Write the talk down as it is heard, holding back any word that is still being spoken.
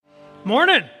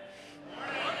Morning.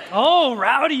 Oh,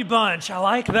 rowdy bunch. I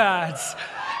like that.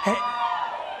 Hey.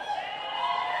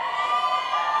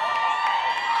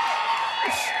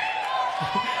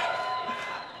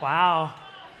 Wow.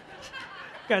 You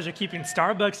guys are keeping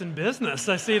Starbucks in business,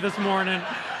 I see this morning.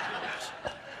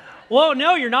 Whoa,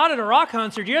 no, you're not at a rock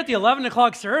concert. You're at the 11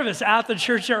 o'clock service at the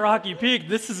church at Rocky Peak.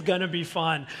 This is going to be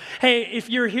fun. Hey, if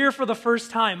you're here for the first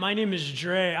time, my name is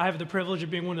Dre. I have the privilege of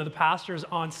being one of the pastors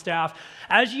on staff.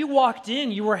 As you walked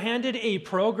in, you were handed a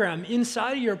program.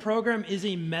 Inside of your program is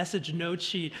a message note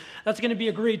sheet. That's going to be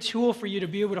a great tool for you to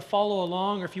be able to follow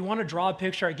along, or if you want to draw a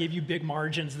picture, I gave you big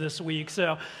margins this week.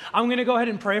 So I'm going to go ahead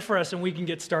and pray for us, and we can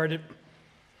get started.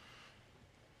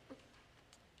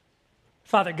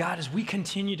 Father God, as we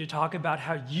continue to talk about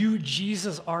how you,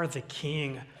 Jesus, are the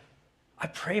King, I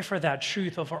pray for that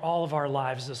truth over all of our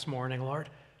lives this morning, Lord.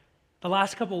 The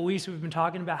last couple of weeks, we've been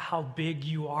talking about how big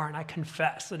you are, and I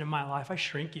confess that in my life, I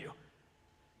shrink you.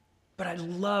 But I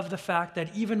love the fact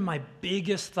that even my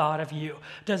biggest thought of you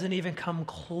doesn't even come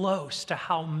close to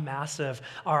how massive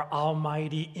our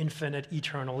almighty, infinite,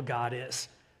 eternal God is.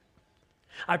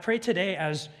 I pray today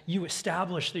as you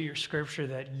establish through your scripture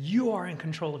that you are in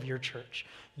control of your church.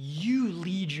 You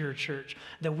lead your church,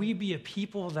 that we be a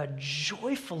people that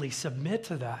joyfully submit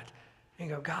to that and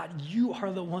go, God, you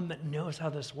are the one that knows how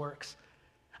this works.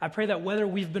 I pray that whether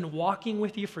we've been walking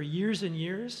with you for years and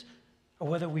years or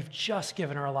whether we've just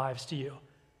given our lives to you,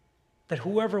 that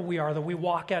whoever we are, that we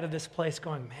walk out of this place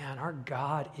going, man, our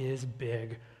God is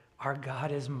big, our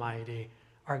God is mighty,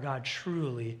 our God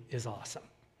truly is awesome.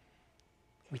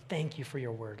 We thank you for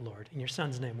your word, Lord. In your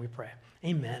son's name we pray.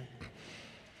 Amen.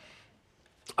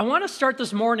 I want to start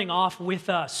this morning off with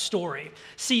a story.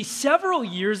 See, several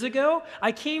years ago,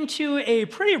 I came to a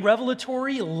pretty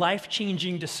revelatory,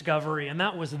 life-changing discovery, and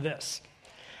that was this.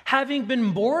 Having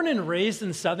been born and raised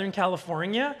in Southern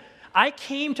California, I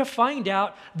came to find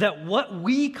out that what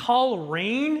we call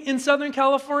rain in Southern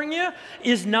California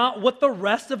is not what the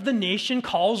rest of the nation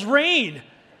calls rain.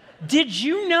 Did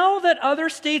you know that other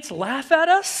states laugh at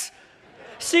us?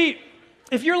 See,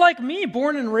 if you're like me,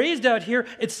 born and raised out here,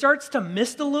 it starts to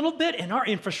mist a little bit and our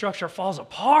infrastructure falls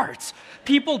apart.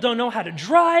 People don't know how to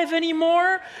drive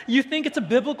anymore. You think it's a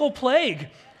biblical plague.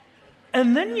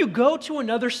 And then you go to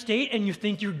another state and you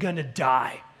think you're gonna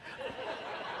die.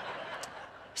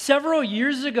 Several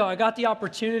years ago, I got the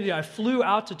opportunity. I flew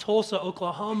out to Tulsa,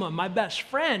 Oklahoma. My best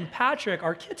friend, Patrick,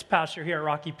 our kids pastor here at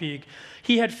Rocky Peak,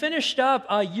 he had finished up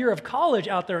a year of college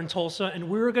out there in Tulsa, and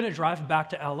we were going to drive back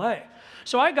to LA.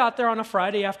 So I got there on a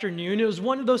Friday afternoon. It was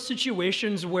one of those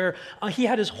situations where he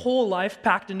had his whole life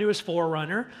packed into his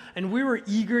 4Runner, and we were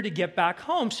eager to get back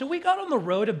home. So we got on the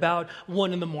road about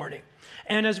 1 a.m.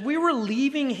 And as we were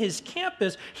leaving his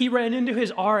campus, he ran into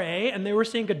his RA, and they were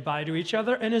saying goodbye to each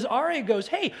other. And his RA goes,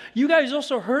 hey, you guys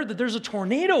also heard that there's a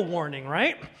tornado warning,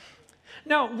 right?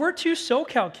 Now, we're two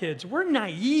SoCal kids. We're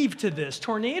naive to this.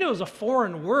 Tornado is a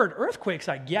foreign word. Earthquakes,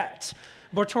 I get.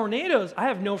 But tornadoes, I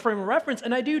have no frame of reference,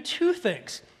 and I do two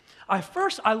things.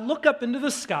 I look up into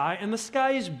the sky, and the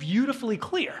sky is beautifully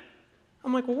clear.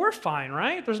 I'm like, well, we're fine,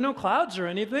 right? There's no clouds or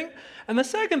anything. And the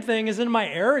second thing is, in my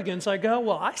arrogance, I go,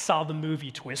 well, I saw the movie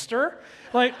Twister.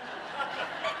 Like,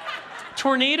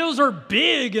 tornadoes are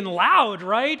big and loud,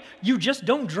 right? You just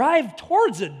don't drive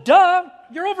towards it. Duh,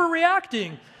 you're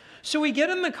overreacting. So we get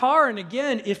in the car, and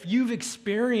again, if you've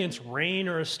experienced rain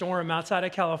or a storm outside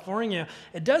of California,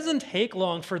 it doesn't take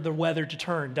long for the weather to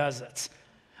turn, does it?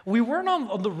 We weren't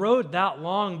on the road that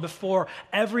long before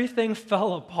everything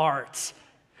fell apart.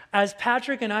 As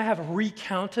Patrick and I have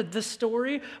recounted this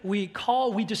story, we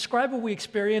describe what we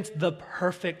experienced the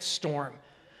perfect storm.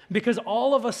 Because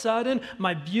all of a sudden,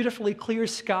 my beautifully clear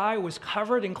sky was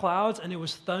covered in clouds, and it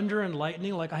was thunder and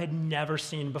lightning like I had never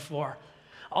seen before.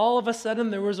 All of a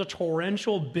sudden, there was a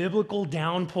torrential biblical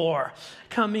downpour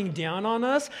coming down on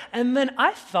us. And then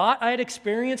I thought I had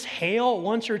experienced hail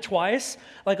once or twice,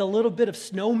 like a little bit of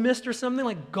snow mist or something,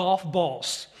 like golf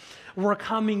balls were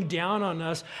coming down on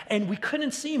us, and we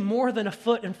couldn't see more than a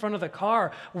foot in front of the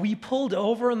car. We pulled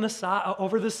over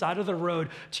over the side of the road,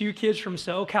 two kids from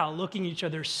SoCal looking at each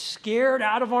other, scared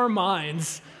out of our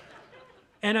minds.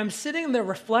 And I'm sitting there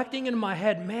reflecting in my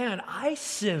head, man, I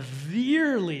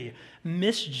severely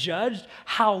misjudged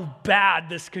how bad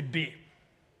this could be.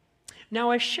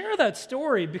 Now, I share that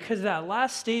story because that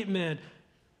last statement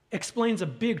explains a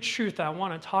big truth that I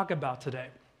want to talk about today.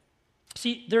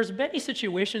 See, there's many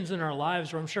situations in our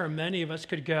lives where I'm sure many of us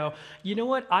could go, you know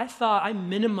what, I thought I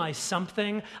minimized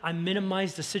something, I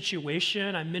minimized a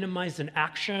situation, I minimized an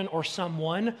action or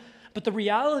someone, but the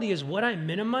reality is what I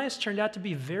minimized turned out to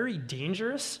be very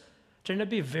dangerous, turned out to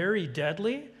be very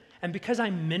deadly, And because I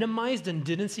minimized and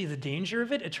didn't see the danger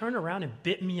of it, it turned around and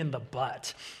bit me in the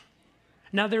butt.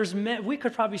 Now, we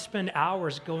could probably spend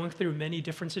hours going through many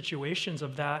different situations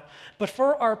of that, but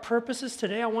for our purposes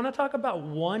today, I want to talk about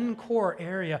one core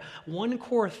area, one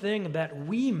core thing that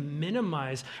we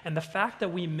minimize, and the fact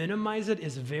that we minimize it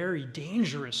is very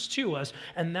dangerous to us,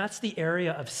 and that's the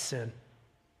area of sin.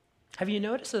 Have you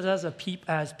noticed that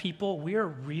as people, we are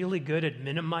really good at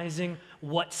minimizing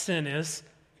what sin is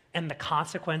and the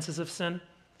consequences of sin?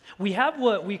 We have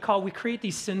what we create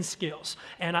these sin scales,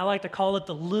 and I like to call it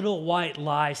the little white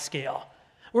lie scale,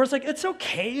 where it's like, it's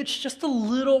okay, it's just a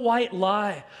little white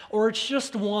lie, or it's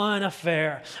just one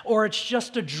affair, or it's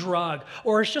just a drug,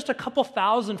 or it's just a couple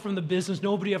thousand from the business,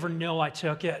 nobody ever know I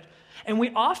took it. And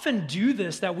we often do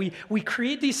this, that we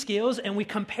create these scales and we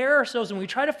compare ourselves and we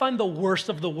try to find the worst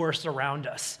of the worst around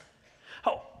us.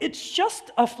 Oh, it's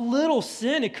just a little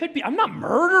sin. It could be, I'm not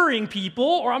murdering people,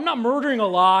 or I'm not murdering a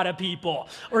lot of people,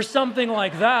 or something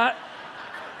like that.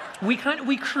 We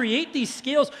create these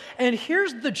scales, and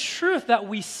here's the truth that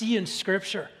we see in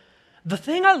Scripture. The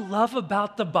thing I love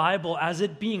about the Bible as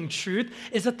it being truth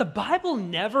is that the Bible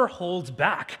never holds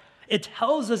back. It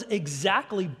tells us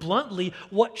exactly, bluntly,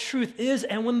 what truth is,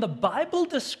 and when the Bible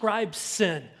describes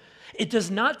sin, it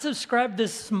does not describe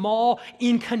this small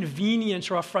inconvenience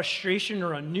or a frustration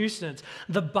or a nuisance.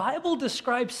 The Bible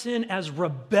describes sin as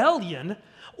rebellion,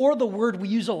 or the word we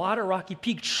use a lot at Rocky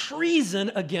Peak, treason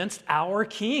against our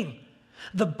King.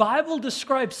 The Bible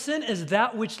describes sin as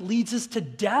that which leads us to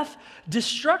death,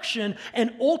 destruction,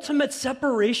 and ultimate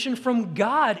separation from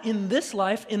God in this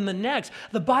life, in the next.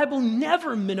 The Bible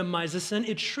never minimizes sin.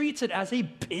 It treats it as a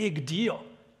big deal.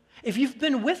 If you've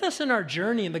been with us in our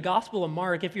journey in the Gospel of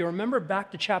Mark, if you remember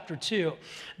back to chapter 2,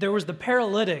 there was the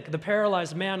paralytic, the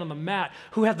paralyzed man on the mat,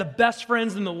 who had the best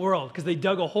friends in the world because they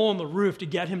dug a hole in the roof to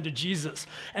get him to Jesus.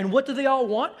 And what do they all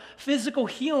want? Physical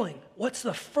healing. What's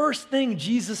the first thing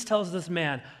Jesus tells this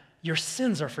man? Your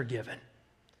sins are forgiven.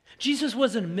 Jesus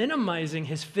wasn't minimizing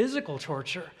his physical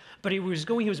torture, but he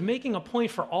was making a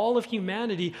point for all of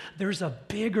humanity. There's a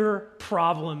bigger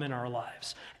problem in our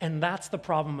lives, and that's the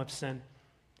problem of sin.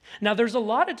 Now, there's a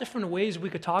lot of different ways we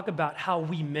could talk about how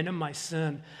we minimize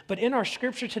sin, but in our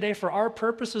scripture today, for our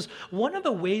purposes, one of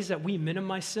the ways that we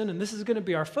minimize sin, and this is going to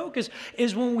be our focus,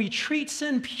 is when we treat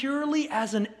sin purely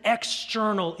as an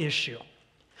external issue.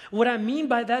 What I mean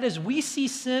by that is we see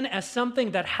sin as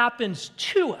something that happens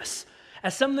to us,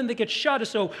 as something that gets shut us.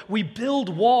 So we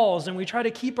build walls and we try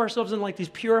to keep ourselves in like these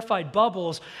purified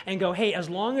bubbles and go, hey, as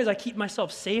long as I keep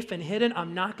myself safe and hidden,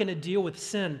 I'm not going to deal with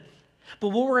sin. But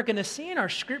what we're going to see in our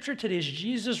scripture today is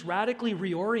Jesus radically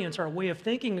reorients our way of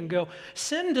thinking and go,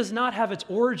 sin does not have its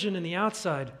origin in the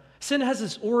outside. Sin has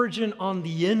its origin on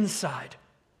the inside.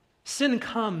 Sin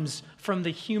comes from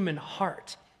the human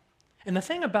heart. And the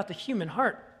thing about the human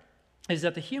heart is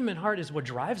that the human heart is what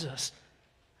drives us.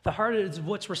 The heart is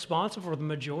what's responsible for the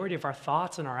majority of our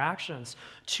thoughts and our actions.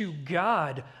 To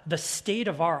God, the state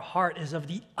of our heart is of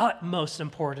the utmost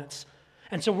importance.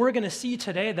 And so we're going to see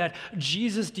today that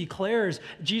Jesus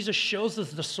shows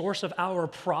us the source of our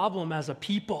problem as a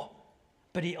people.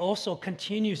 But he also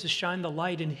continues to shine the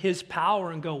light in his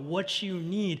power and go, what you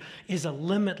need is a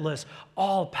limitless,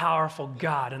 all-powerful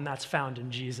God, and that's found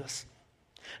in Jesus.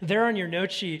 There on your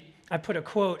note sheet, I put a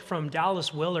quote from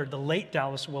Dallas Willard, the late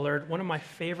Dallas Willard, one of my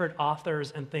favorite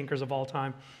authors and thinkers of all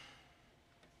time.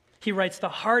 He writes, "The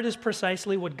heart is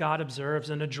precisely what God observes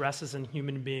and addresses in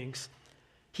human beings.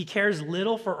 He cares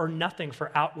little or nothing for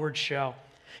outward show.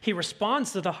 He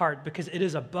responds to the heart because it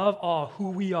is above all who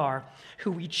we are,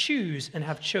 who we choose and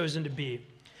have chosen to be.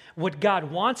 What God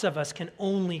wants of us can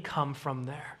only come from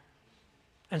there."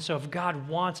 And so if God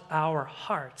wants our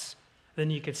hearts, then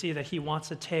you can see that he wants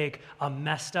to take a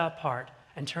messed up heart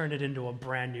and turn it into a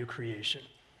brand new creation.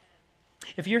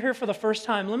 If you're here for the first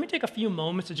time, let me take a few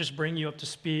moments to just bring you up to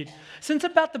speed. Since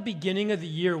about the beginning of the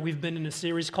year, we've been in a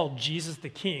series called Jesus the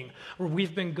King, where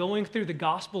we've been going through the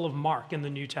Gospel of Mark in the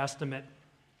New Testament.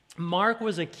 Mark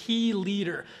was a key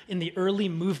leader in the early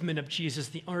movement of Jesus,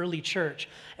 the early church.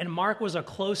 And Mark was a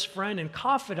close friend and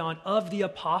confidant of the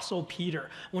Apostle Peter,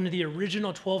 one of the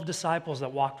original 12 disciples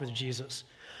that walked with Jesus.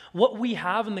 What we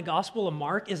have in the Gospel of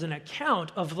Mark is an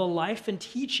account of the life and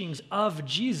teachings of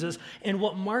Jesus, and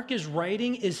what Mark is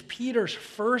writing is Peter's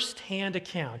first-hand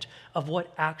account of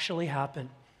what actually happened.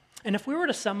 And if we were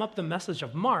to sum up the message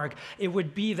of Mark, it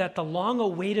would be that the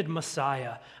long-awaited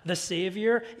Messiah, the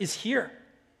Savior, is here,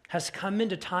 has come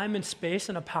into time and space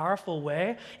in a powerful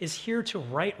way, is here to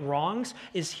right wrongs,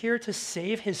 is here to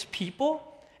save his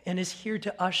people, and is here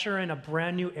to usher in a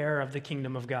brand new era of the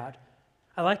kingdom of God.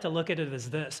 I like to look at it as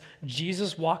this.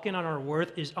 Jesus walking on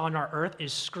our earth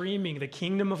is screaming, the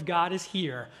kingdom of God is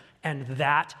here, and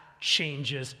that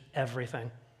changes everything.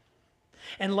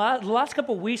 And the last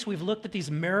couple of weeks, we've looked at these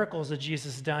miracles that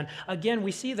Jesus has done. Again,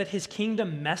 we see that his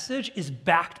kingdom message is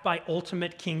backed by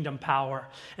ultimate kingdom power.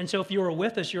 And so if you were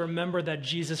with us, you remember that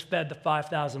Jesus fed the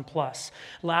 5,000 plus.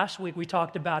 Last week, we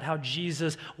talked about how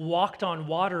Jesus walked on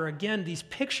water. Again, these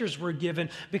pictures were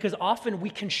given because often we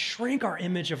can shrink our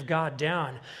image of God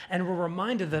down. And we're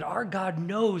reminded that our God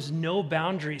knows no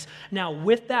boundaries. Now,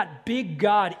 with that big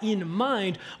God in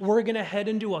mind, we're going to head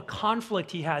into a conflict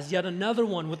he has, yet another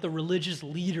one with the religious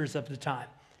leaders of the time.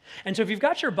 And so if you've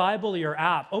got your Bible or your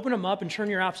app, open them up and turn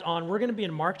your apps on. We're going to be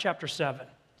in Mark chapter 7.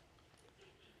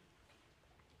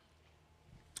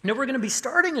 Now we're going to be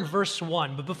starting in verse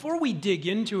 1, but before we dig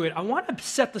into it, I want to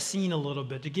set the scene a little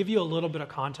bit to give you a little bit of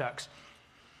context.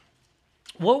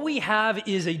 What we have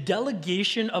is a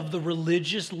delegation of the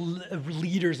religious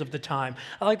leaders of the time.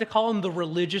 I like to call them the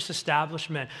religious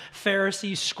establishment.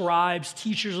 Pharisees, scribes,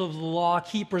 teachers of the law,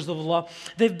 keepers of the law.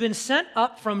 They've been sent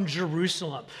up from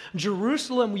Jerusalem.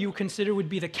 Jerusalem, you consider, would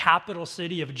be the capital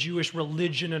city of Jewish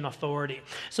religion and authority.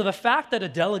 So the fact that a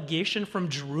delegation from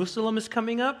Jerusalem is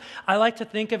coming up, I like to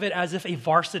think of it as if a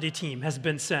varsity team has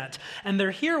been sent. And they're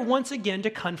here once again to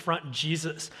confront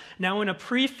Jesus. Now, in a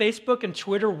pre-Facebook and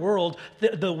Twitter world,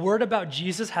 the word about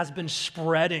Jesus has been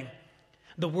spreading.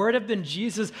 The word of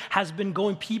Jesus has been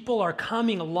going. People are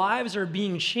coming. Lives are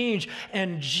being changed.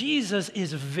 And Jesus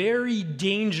is very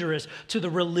dangerous to the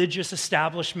religious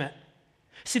establishment.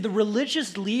 See, the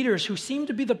religious leaders who seem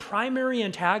to be the primary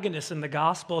antagonists in the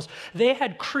Gospels, they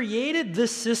had created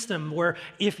this system where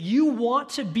if you want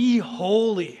to be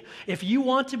holy, if you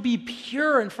want to be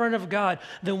pure in front of God,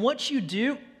 then what you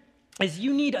do is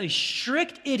you need a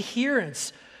strict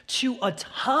adherence to a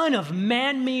ton of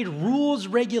man-made rules,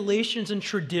 regulations, and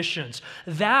traditions.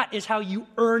 That is how you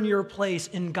earn your place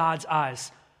in God's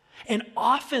eyes. And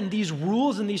often these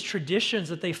rules and these traditions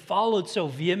that they followed so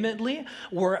vehemently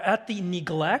were at the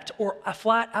neglect or a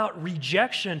flat-out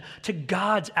rejection to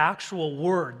God's actual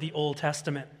word, the Old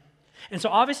Testament. And so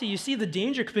obviously you see the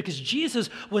danger because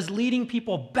Jesus was leading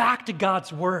people back to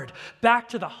God's word, back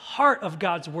to the heart of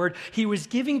God's word. He was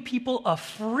giving people a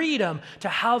freedom to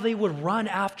how they would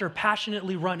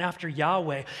passionately run after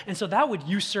Yahweh. And so that would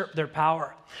usurp their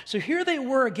power. So here they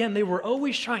were again, they were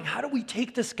always trying, how do we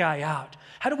take this guy out?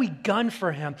 How do we gun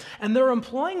for him? And they're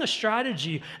employing a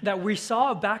strategy that we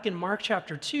saw back in Mark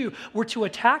chapter 2, where to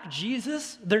attack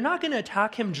Jesus, they're not going to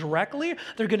attack him directly.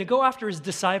 They're going to go after his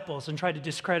disciples and try to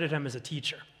discredit him as a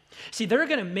teacher. See, they're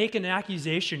going to make an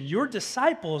accusation. Your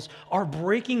disciples are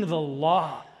breaking the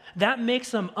law. That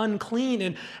makes them unclean.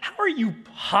 And how are you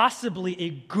possibly a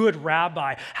good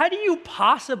rabbi? How do you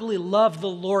possibly love the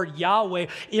Lord Yahweh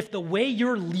if the way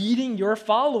you're leading your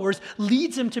followers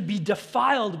leads them to be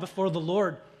defiled before the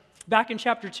Lord? Back in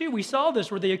chapter 2, we saw this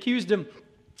where they accused him,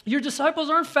 your disciples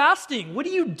aren't fasting. What are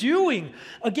you doing?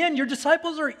 Again, your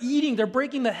disciples are eating. They're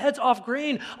breaking the heads off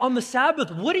grain on the Sabbath.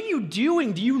 What are you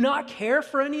doing? Do you not care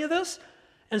for any of this?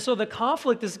 And so the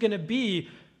conflict is going to be,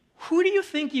 who do you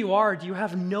think you are? Do you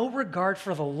have no regard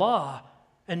for the law?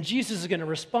 And Jesus is going to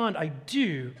respond, I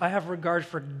do. I have regard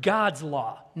for God's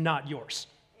law, not yours.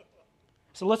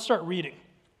 So let's start reading.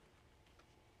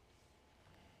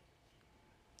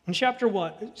 In chapter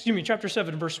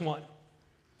 7, verse 1.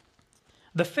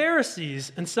 The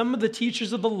Pharisees and some of the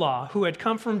teachers of the law who had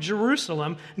come from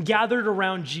Jerusalem gathered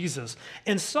around Jesus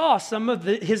and saw some of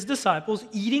his disciples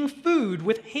eating food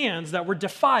with hands that were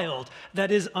defiled,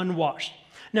 that is, unwashed.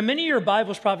 Now, many of your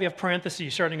Bibles probably have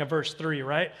parentheses starting at verse 3,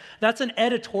 right? That's an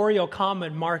editorial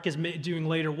comment Mark is doing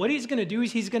later. What he's going to do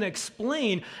is he's going to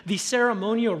explain the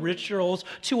ceremonial rituals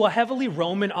to a heavily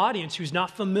Roman audience who's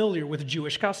not familiar with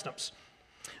Jewish customs.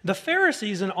 The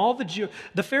Pharisees and all the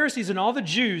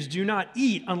Jews do not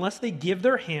eat unless they give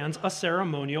their hands a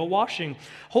ceremonial washing,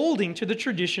 holding to the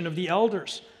tradition of the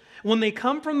elders. When they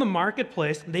come from the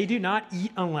marketplace, they do not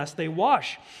eat unless they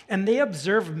wash, and they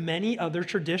observe many other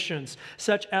traditions,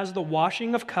 such as the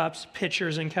washing of cups,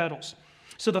 pitchers, and kettles.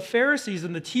 So the Pharisees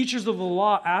and the teachers of the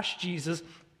law asked Jesus,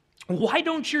 why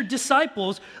don't your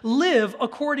disciples live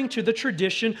according to the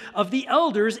tradition of the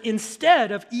elders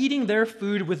instead of eating their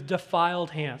food with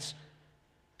defiled hands?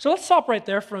 So let's stop right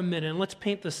there for a minute and let's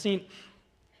paint the scene.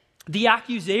 The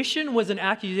accusation was an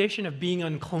accusation of being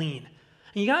unclean.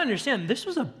 And you got to understand, this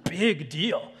was a big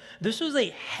deal. This was a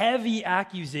heavy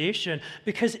accusation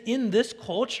because in this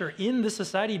culture, in this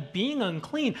society, being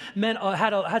unclean meant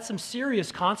had some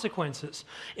serious consequences.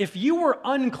 If you were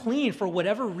unclean for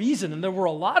whatever reason, and there were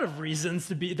a lot of reasons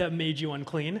that made you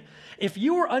unclean, if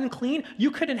you were unclean,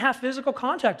 you couldn't have physical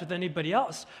contact with anybody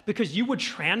else because you would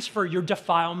transfer your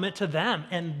defilement to them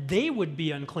and they would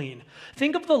be unclean.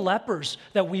 Think of the lepers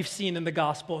that we've seen in the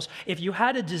Gospels. If you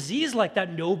had a disease like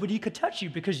that, nobody could touch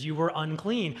you because you were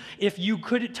unclean. If you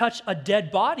couldn't touch a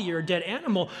dead body or a dead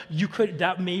animal,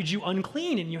 that made you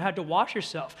unclean and you had to wash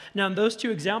yourself. Now, in those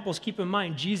two examples, keep in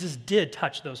mind, Jesus did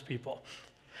touch those people.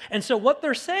 And so what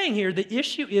they're saying here, the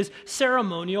issue is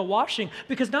ceremonial washing,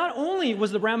 because not only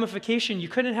was the ramification you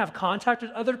couldn't have contact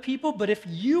with other people, but if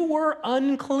you were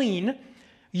unclean,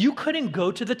 you couldn't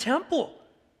go to the temple.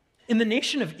 In the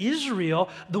nation of Israel,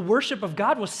 the worship of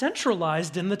God was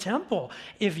centralized in the temple.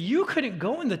 If you couldn't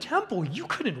go in the temple, you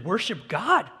couldn't worship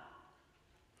God.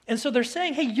 And so they're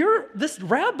saying, hey, you're this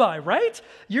rabbi, right?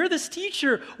 You're this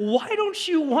teacher. Why don't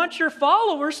you want your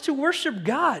followers to worship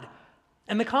God?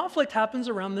 And the conflict happens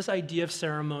around this idea of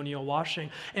ceremonial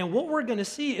washing. And what we're going to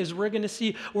see is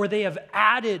where they have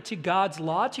added to God's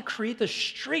law to create the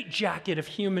straitjacket of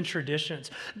human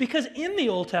traditions. Because in the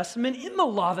Old Testament, in the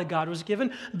law that God was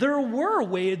given,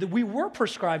 we were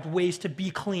prescribed ways to be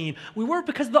clean.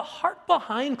 Because the heart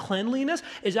behind cleanliness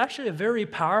is actually a very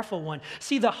powerful one.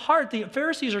 See, the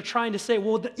Pharisees are trying to say,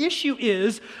 well, the issue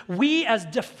is we as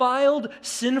defiled,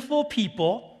 sinful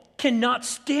people cannot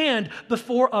stand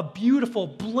before a beautiful,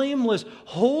 blameless,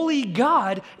 holy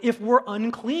God if we're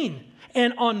unclean.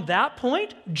 And on that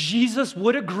point, Jesus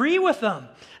would agree with them.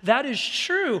 That is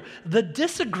true. The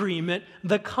disagreement,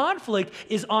 the conflict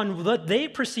is on what they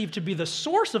perceive to be the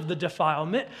source of the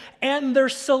defilement and their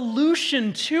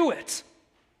solution to it.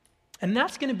 And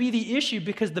that's going to be the issue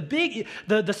because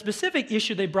the specific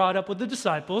issue they brought up with the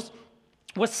disciples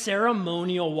was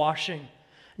ceremonial washing.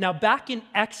 Now, back in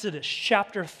Exodus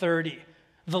chapter 30,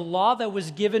 the law that was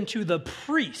given to the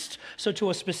priest, so to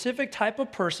a specific type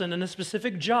of person and a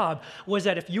specific job, was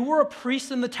that if you were a priest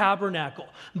in the tabernacle,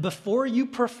 before you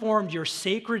performed your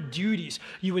sacred duties,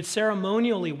 you would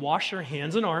ceremonially wash your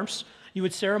hands and arms, you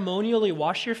would ceremonially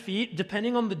wash your feet.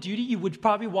 Depending on the duty, you would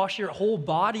probably wash your whole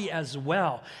body as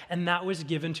well, and that was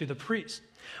given to the priest.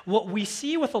 What we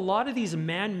see with a lot of these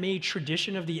man-made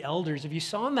tradition of the elders, if you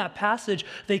saw in that passage,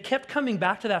 they kept coming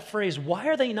back to that phrase, why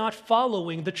are they not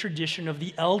following the tradition of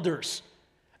the elders?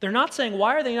 They're not saying,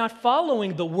 why are they not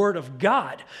following the word of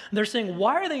God? They're saying,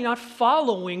 why are they not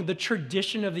following the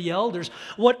tradition of the elders?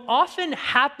 What often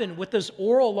happened with this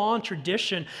oral law and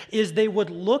tradition is they would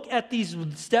look at these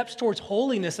steps towards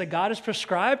holiness that God has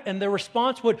prescribed, and their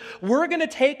response would, we're going to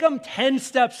take them 10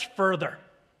 steps further.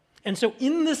 And so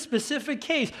in this specific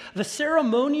case, the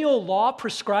ceremonial law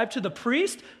prescribed to the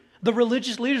priest, the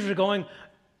religious leaders are going,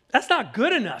 that's not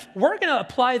good enough. We're going to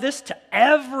apply this to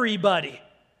everybody.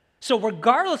 So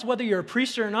regardless whether you're a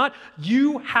priest or not,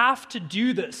 you have to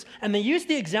do this. And they use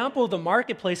the example of the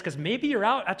marketplace because maybe you're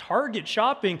out at Target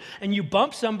shopping and you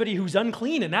bump somebody who's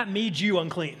unclean and that made you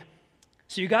unclean.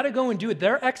 So you got to go and do it.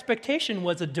 Their expectation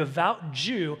was a devout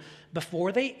Jew,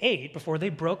 before they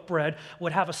broke bread,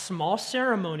 would have a small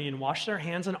ceremony and wash their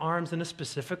hands and arms in a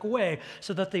specific way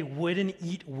so that they wouldn't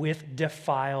eat with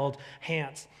defiled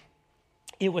hands.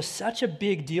 It was such a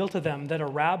big deal to them that a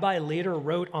rabbi later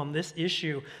wrote on this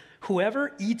issue,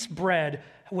 whoever eats bread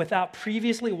without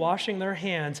previously washing their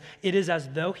hands, it is as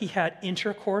though he had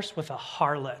intercourse with a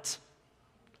harlot.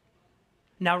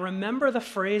 Now remember the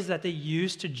phrase that they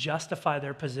used to justify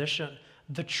their position,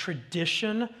 the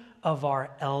tradition of our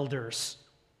elders.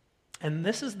 And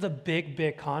this is the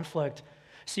big conflict.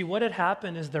 See, what had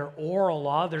happened is their oral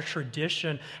law, their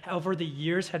tradition, over the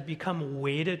years had become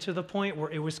weighted to the point where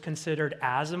it was considered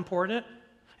as important,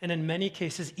 and in many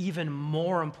cases even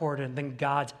more important than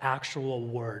God's actual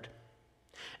word.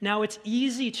 Now, it's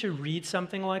easy to read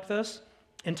something like this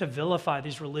and to vilify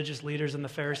these religious leaders and the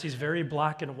Pharisees very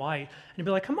black and white, and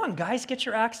be like, come on, guys, get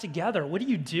your acts together. What are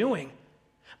you doing?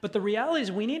 But the reality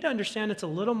is we need to understand it's a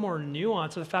little more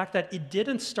nuanced, the fact that it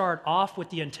didn't start off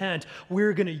with the intent,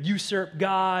 we're going to usurp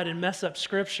God and mess up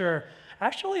Scripture.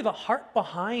 Actually, the heart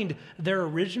behind their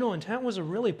original intent was a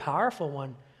really powerful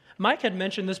one. Mike had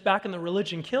mentioned this back in the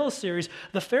Religion Kills series.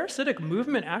 The Pharisaic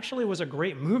movement actually was a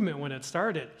great movement when it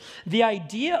started. The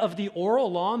idea of the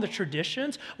oral law and the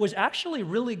traditions was actually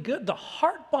really good. The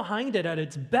heart behind it at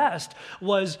its best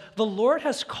was the Lord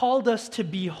has called us to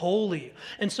be holy.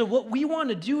 And so what we want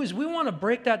to do is we want to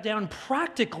break that down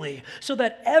practically so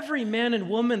that every man and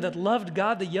woman that loved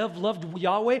God, that loved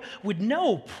Yahweh, would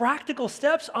know practical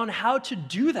steps on how to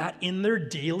do that in their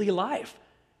daily life.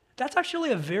 that's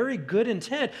actually a very good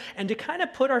intent. And to kind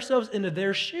of put ourselves into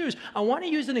their shoes, I want to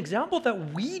use an example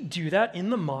that we do that in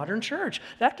the modern church.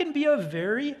 That can be a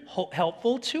very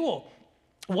helpful tool.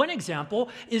 One example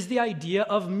is the idea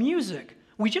of music.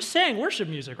 We just sang worship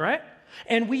music, right?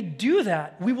 And we do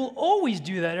that. We will always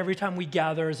do that every time we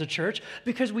gather as a church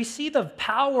because we see the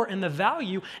power and the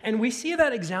value, and we see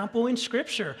that example in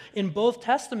Scripture. In both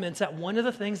Testaments, that one of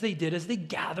the things they did as they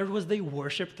gathered was they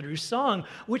worshiped through song,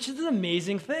 which is an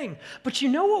amazing thing. But you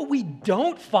know what we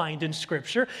don't find in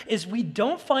Scripture is we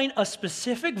don't find a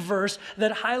specific verse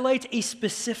that highlights a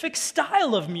specific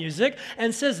style of music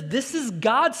and says this is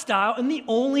God's style and the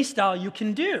only style you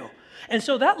can do. And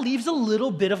so that leaves a little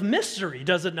bit of mystery,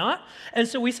 does it not? And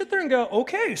so we sit there and go,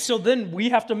 okay, so then we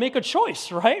have to make a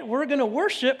choice, right? We're going to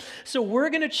worship, so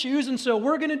we're going to choose, and so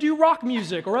we're going to do rock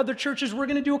music, or other churches we're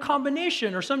going to do a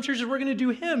combination, or some churches we're going to do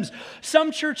hymns.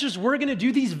 Some churches we're going to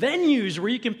do these venues where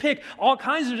you can pick all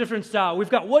kinds of different styles. We've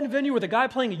got one venue with a guy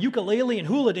playing a ukulele and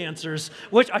hula dancers,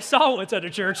 which I saw once at a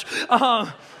church.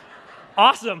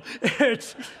 Awesome.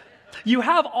 You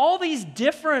have all these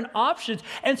different options,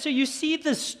 and so you see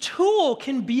this tool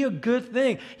can be a good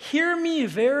thing. Hear me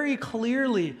very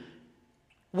clearly.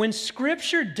 When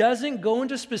Scripture doesn't go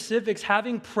into specifics,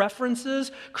 having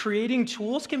preferences, creating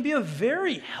tools can be a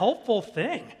very helpful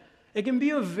thing. It can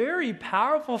be a very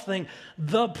powerful thing.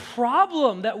 The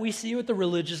problem that we see with the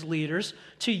religious leaders,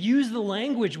 to use the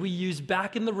language we used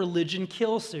back in the Religion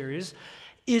Kill series,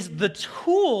 is the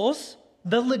tools,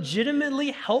 the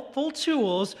legitimately helpful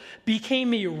tools,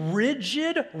 became a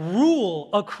rigid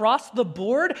rule across the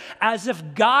board as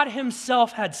if God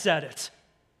himself had said it.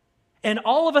 And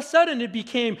all of a sudden it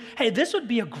became, hey, this would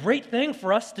be a great thing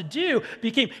for us to do.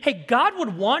 Became, hey, God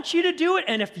would want you to do it,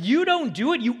 and if you don't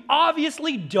do it, you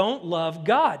obviously don't love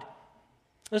God.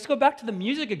 Let's go back to the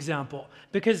music example,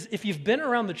 because if you've been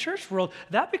around the church world,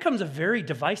 that becomes a very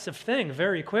divisive thing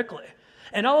very quickly.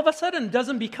 And all of a sudden, it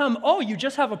doesn't become, oh, you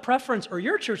just have a preference or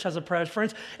your church has a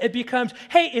preference. It becomes,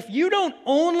 hey, if you don't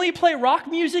only play rock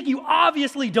music, you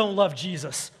obviously don't love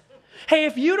Jesus. Hey,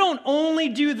 if you don't only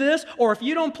do this, or if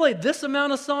you don't play this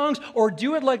amount of songs, or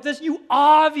do it like this, you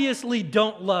obviously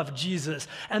don't love Jesus.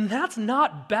 And that's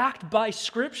not backed by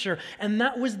Scripture. And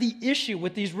that was the issue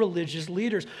with these religious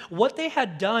leaders. What they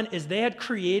had done is they had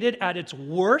created, at its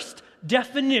worst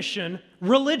definition,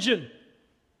 religion.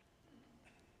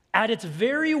 At its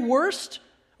very worst,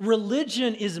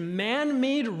 religion is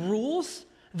man-made rules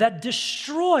that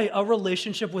destroy a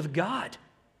relationship with God.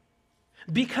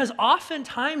 Because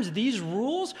oftentimes these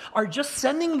rules are just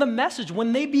sending the message.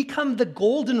 When they become the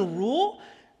golden rule,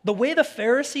 the way the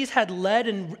Pharisees had led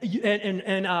and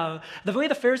the way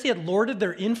the Pharisees had lorded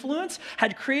their influence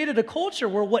had created a culture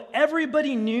where what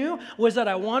everybody knew was that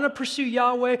I want to pursue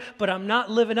Yahweh, but I'm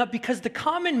not living up, because the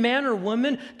common man or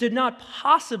woman did not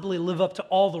possibly live up to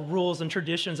all the rules and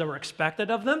traditions that were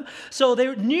expected of them. So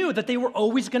they knew that they were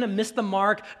always going to miss the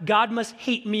mark. God must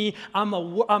hate me. I'm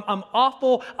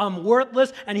awful. I'm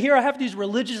worthless. And here I have these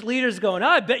religious leaders going,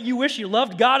 I bet you wish you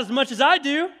loved God as much as I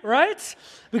do, right?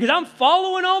 Because I'm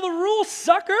following all the rules,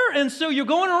 sucker. And so you're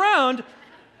going around.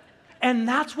 And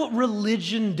that's what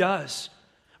religion does.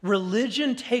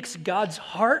 Religion takes God's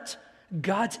heart,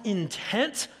 God's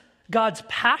intent, God's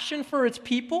passion for its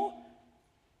people.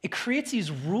 It creates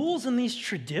these rules and these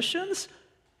traditions,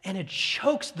 and it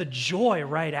chokes the joy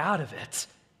right out of it.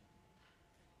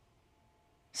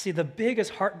 See, the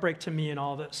biggest heartbreak to me in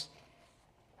all this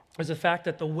was the fact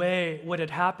that what had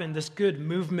happened, this good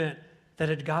movement that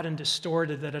had gotten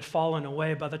distorted, that had fallen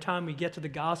away, by the time we get to the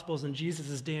Gospels in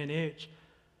Jesus' day and age,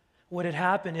 what had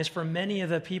happened is, for many of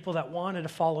the people that wanted to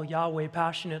follow Yahweh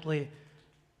passionately,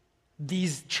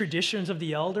 these traditions of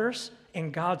the elders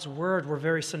and God's word were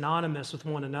very synonymous with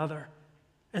one another.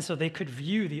 And so they could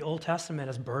view the Old Testament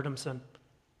as burdensome.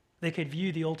 They could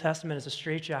view the Old Testament as a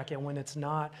straitjacket when it's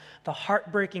not. The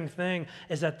heartbreaking thing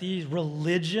is that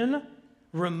religion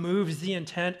removes the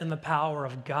intent and the power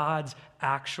of God's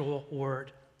actual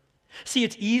word. See,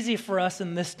 it's easy for us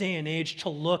in this day and age to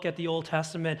look at the Old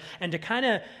Testament and to kind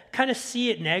of see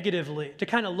it negatively, to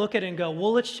kind of look at it and go,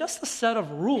 well, it's just a set of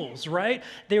rules, right?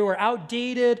 They were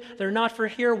outdated. They're not for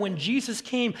here. When Jesus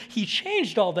came, he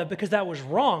changed all that because that was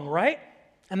wrong, right?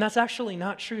 And that's actually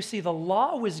not true. See, the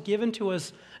law was given to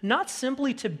us not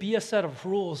simply to be a set of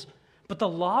rules, but the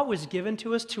law was given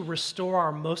to us to restore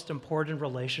our most important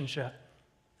relationship.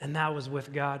 And that was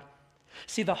with God.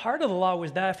 See, the heart of the law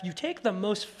was that if you take the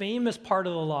most famous part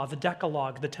of the law, the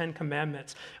Decalogue, the 10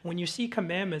 Commandments, when you see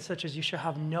commandments such as you shall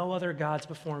have no other gods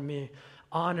before me,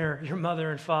 honor your mother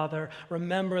and father,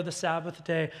 remember the Sabbath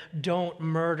day, don't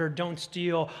murder, don't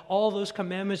steal, all those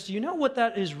commandments, do you know what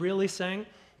that is really saying?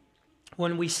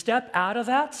 When we step out of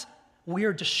that, we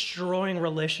are destroying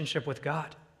relationship with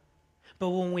God. But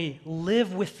when we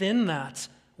live within that,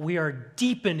 we are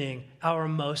deepening our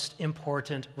most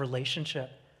important relationship.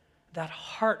 That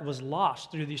heart was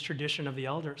lost through these tradition of the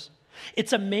elders.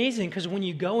 It's amazing because when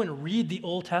you go and read the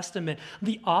Old Testament,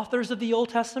 the authors of the Old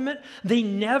Testament, they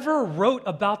never wrote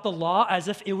about the law as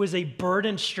if it was a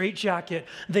burden straitjacket.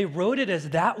 They wrote it as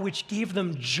that which gave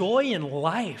them joy in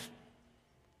life.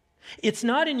 It's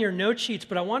not in your note sheets,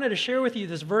 but I wanted to share with you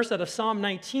this verse out of Psalm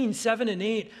 19, 7 and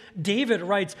 8. David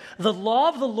writes, "The law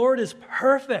of the Lord is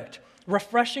perfect,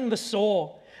 refreshing the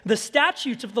soul. The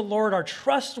statutes of the Lord are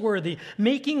trustworthy,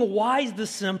 making wise the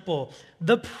simple.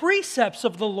 The precepts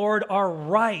of the Lord are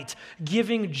right,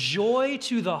 giving joy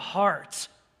to the heart."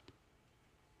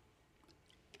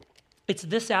 It's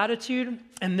this attitude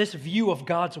and this view of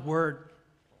God's word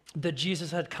that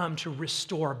Jesus had come to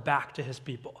restore back to his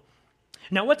people.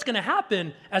 Now, what's going to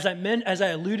happen, as I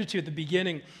alluded to at the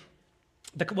beginning,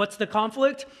 what's the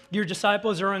conflict? Your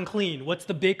disciples are unclean. What's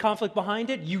the big conflict behind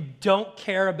it? You don't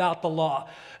care about the law.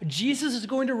 Jesus is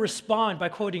going to respond by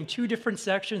quoting two different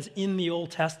sections in the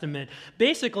Old Testament.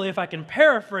 Basically, if I can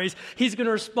paraphrase, he's going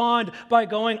to respond by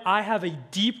going, I have a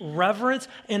deep reverence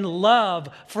and love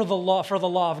for the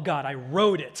law of God. I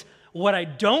wrote it. What I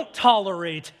don't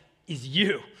tolerate is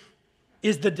you.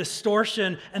 Is the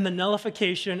distortion and the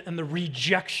nullification and the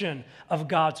rejection of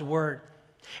God's word.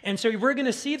 And so we're going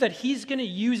to see that he's going to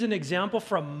use an example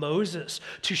from Moses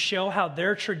to show how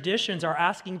their traditions are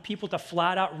asking people to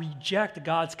flat out reject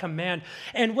God's command.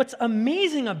 And what's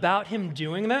amazing about him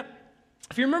doing that,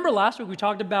 if you remember last week, we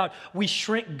talked about we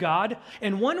shrink God.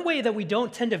 And one way that we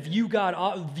don't tend to view God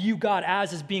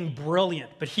as is being brilliant,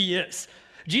 but he is.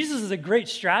 Jesus is a great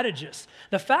strategist.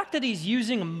 The fact that he's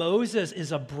using Moses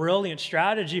is a brilliant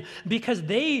strategy because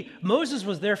Moses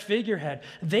was their figurehead.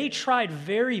 They tried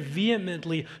very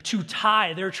vehemently to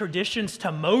tie their traditions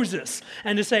to Moses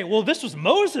and to say, well, this was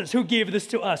Moses who gave this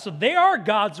to us. So they are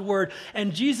God's word.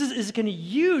 And Jesus is going to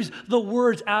use the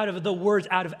words out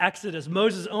of Exodus,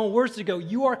 Moses' own words, to go,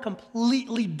 you are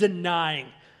completely denying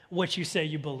what you say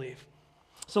you believe.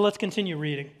 So let's continue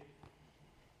reading.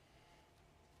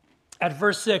 At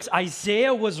verse 6,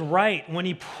 Isaiah was right when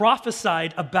he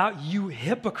prophesied about you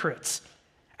hypocrites.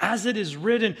 As it is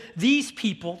written, these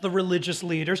people, the religious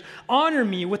leaders, honor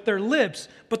me with their lips,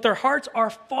 but their hearts are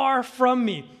far from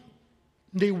me.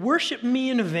 They worship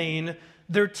me in vain.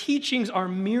 Their teachings are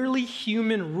merely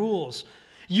human rules.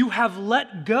 You have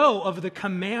let go of the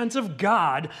commands of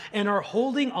God and are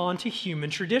holding on to human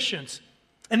traditions.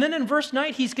 And then in verse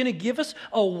 9, he's going to give us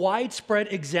a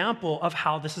widespread example of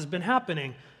how this has been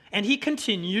happening. And he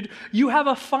continued, you have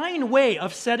a fine way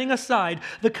of setting aside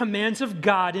the commands of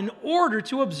God in order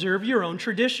to observe your own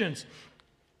traditions.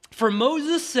 For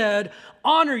Moses said,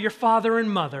 honor your father and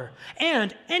mother,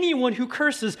 and anyone who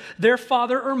curses their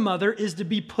father or mother is to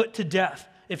be put to death.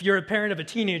 If you're a parent of a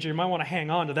teenager, you might want to hang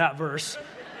on to that verse.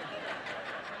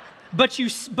 But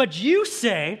you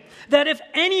say that if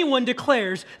anyone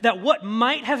declares that what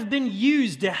might have been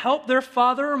used to help their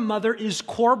father or mother is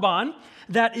korban,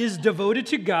 that is devoted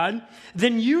to God,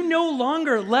 then you no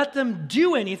longer let them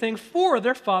do anything for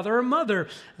their father or mother.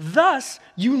 Thus,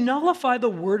 you nullify the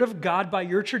word of God by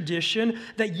your tradition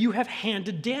that you have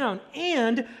handed down,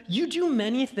 and you do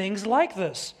many things like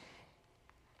this.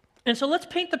 And so let's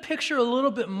paint the picture a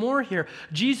little bit more here.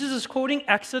 Jesus is quoting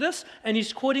Exodus and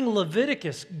he's quoting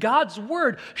Leviticus, God's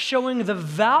word showing the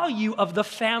value of the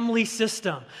family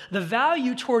system, the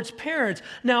value towards parents.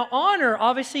 Now, honor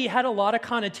obviously had a lot of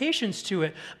connotations to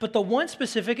it, but the one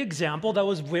specific example that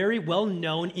was very well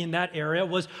known in that area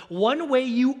was one way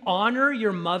you honor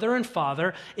your mother and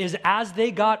father is as they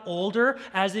got older,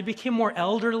 as they became more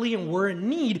elderly and were in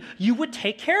need, you would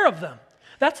take care of them.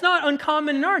 That's not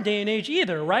uncommon in our day and age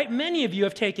either, right? Many of you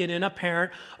have taken in a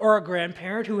parent or a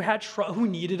grandparent who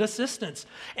needed assistance.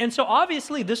 And so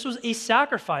obviously this was a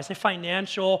sacrifice, a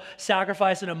financial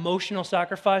sacrifice, an emotional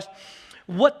sacrifice.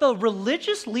 What the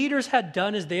religious leaders had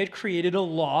done is they had created a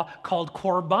law called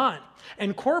korban.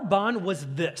 And korban was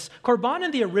this. Korban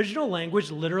in the original language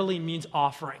literally means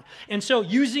offering. And so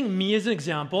using me as an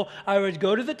example, I would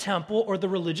go to the temple or the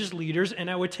religious leaders and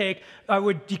I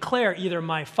would declare either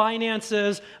my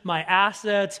finances, my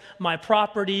assets, my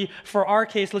property. For our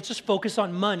case, let's just focus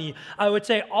on money. I would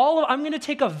say I'm going to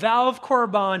take a vow of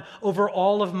korban over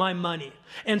all of my money.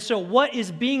 And so what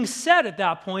is being said at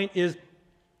that point is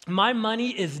my money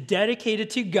is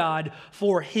dedicated to God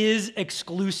for his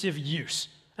exclusive use.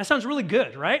 That sounds really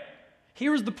good, right?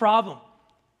 Here's the problem.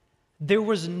 There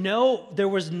was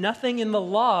nothing in the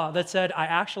law that said I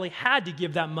actually had to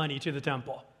give that money to the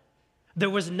temple. There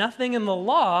was nothing in the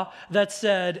law that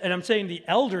said, and I'm saying the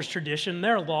elders' tradition,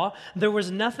 their law, there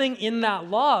was nothing in that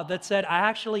law that said I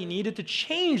actually needed to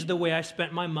change the way I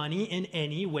spent my money in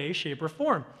any way, shape, or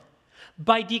form.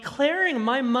 By declaring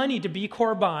my money to be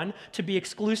korban, to be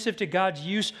exclusive to God's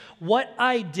use, what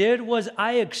I did was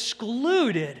I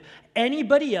excluded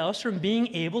anybody else from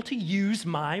being able to use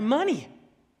my money.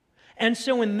 And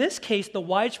so in this case, the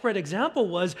widespread example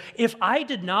was if I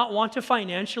did not want to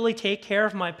financially take care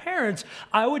of my parents,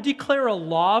 I would declare a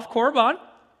law of korban,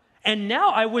 and now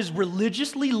I was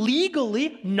religiously,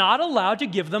 legally not allowed to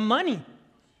give them money.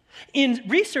 In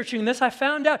researching this, I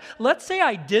found out, let's say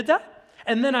I did that,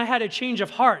 and then I had a change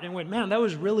of heart and went, man, that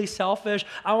was really selfish.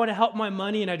 I want to help my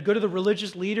money, and I'd go to the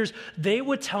religious leaders. They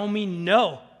would tell me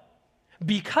no.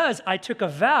 Because I took a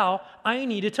vow, I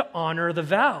needed to honor the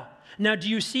vow. Now, do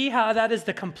you see how that is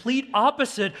the complete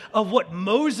opposite of what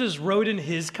Moses wrote in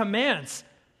his commands?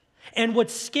 And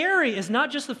what's scary is not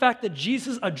just the fact that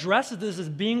Jesus addresses this as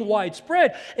being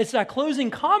widespread. It's that closing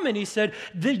comment. He said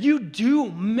that you do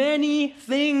many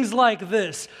things like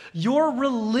this. Your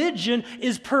religion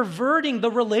is perverting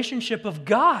the relationship of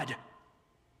God.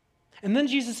 And then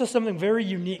Jesus says something very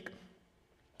unique.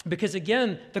 Because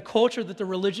again, the culture that the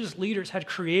religious leaders had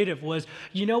created was,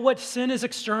 you know what, sin is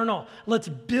external. Let's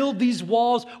build these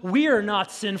walls. We are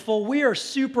not sinful. We are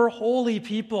super holy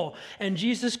people. And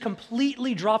Jesus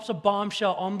completely drops a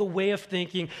bombshell on the way of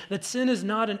thinking that sin is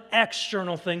not an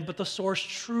external thing, but the source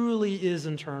truly is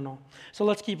internal. So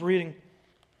let's keep reading.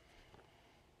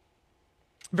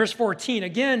 Verse 14,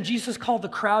 again, Jesus called the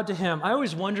crowd to him. I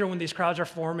always wonder when these crowds are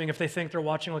forming if they think they're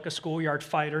watching like a schoolyard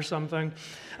fight or something.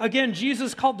 Again,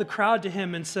 Jesus called the crowd to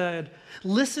him and said,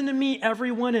 listen to me,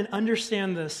 everyone, and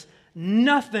understand this.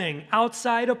 Nothing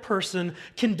outside a person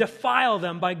can defile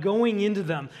them by going into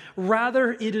them.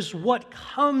 Rather, it is what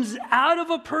comes out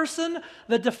of a person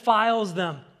that defiles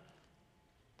them.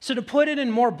 So to put it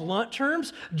in more blunt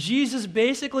terms, Jesus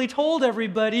basically told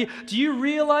everybody, do you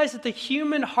realize that the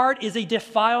human heart is a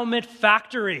defilement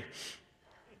factory?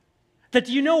 That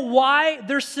do you know why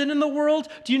there's sin in the world?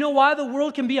 Do you know why the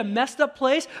world can be a messed up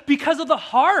place? Because of the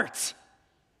heart.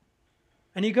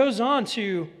 And he goes on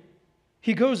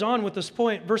with this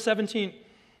point, verse 17.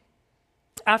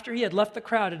 After he had left the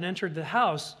crowd and entered the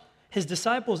house, his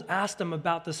disciples asked him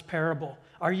about this parable.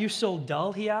 Are you so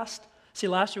dull, he asked. See,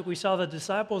 last week we saw the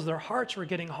disciples, their hearts were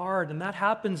getting hard, and that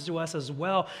happens to us as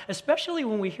well, especially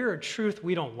when we hear a truth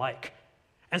we don't like.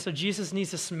 And so Jesus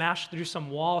needs to smash through some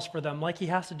walls for them, like he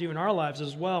has to do in our lives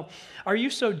as well. Are you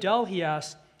so dull, he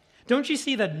asked. Don't you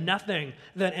see that nothing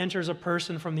that enters a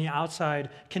person from the outside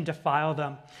can defile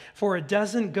them? For it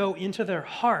doesn't go into their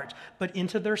heart, but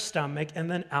into their stomach and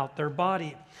then out their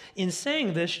body. In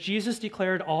saying this, Jesus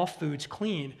declared all foods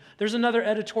clean. There's another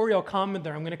editorial comment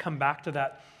there. I'm going to come back to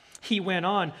that. He went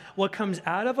on, what comes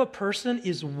out of a person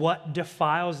is what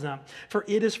defiles them. For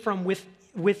it is from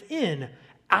within,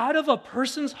 out of a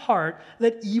person's heart,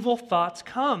 that evil thoughts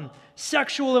come.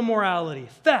 Sexual immorality,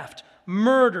 theft,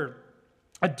 murder,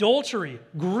 adultery,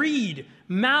 greed,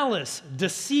 malice,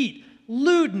 deceit,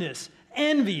 lewdness,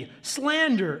 envy,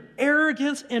 slander,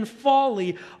 arrogance, and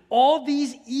folly. All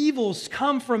these evils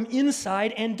come from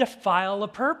inside and defile a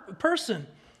person.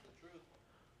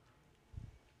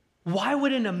 Why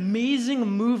would an amazing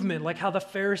movement like how the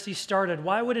Pharisees started,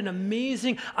 why would an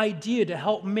amazing idea to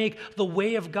help make the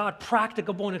way of God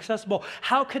practicable and accessible,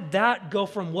 how could that go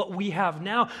from what we have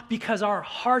now? Because our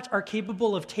hearts are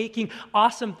capable of taking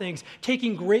awesome things,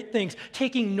 taking great things,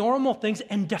 taking normal things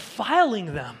and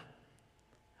defiling them.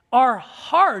 Our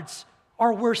hearts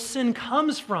are where sin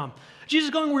comes from. Jesus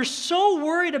is going, we're so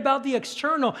worried about the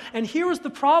external. And here was the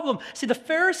problem. See, the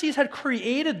Pharisees had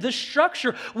created this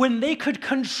structure when they could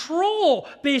control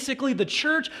basically the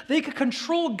church. They could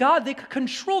control God. They could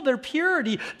control their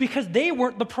purity because they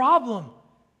weren't the problem.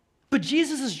 But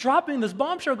Jesus is dropping this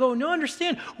bombshell going, no,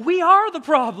 understand, we are the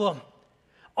problem.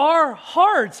 Our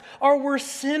hearts are where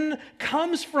sin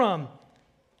comes from.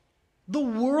 The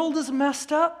world is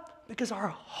messed up because our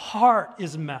heart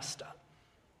is messed up.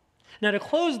 Now, to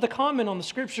close the comment on the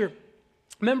scripture,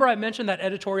 remember I mentioned that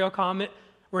editorial comment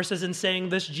where it says, in saying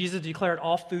this, Jesus declared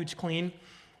all foods clean.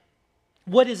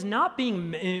 What is not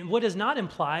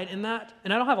implied in that,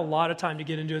 and I don't have a lot of time to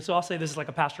get into it, so I'll say this is like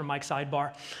a Pastor Mike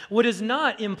sidebar. What is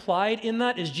not implied in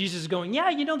that is Jesus going, yeah,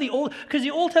 you know, because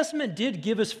the Old Testament did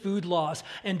give us food laws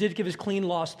and did give us clean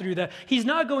laws through that. He's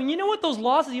not going, you know what, those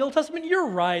laws of the Old Testament, you're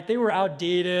right, they were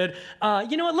outdated.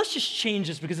 You know what, let's just change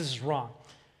this because this is wrong.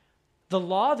 The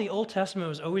law of the Old Testament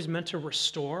was always meant to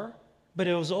restore, but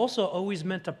it was also always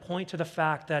meant to point to the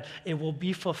fact that it will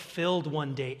be fulfilled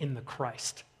one day in the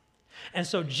Christ. And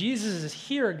so Jesus is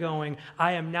here going,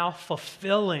 I am now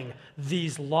fulfilling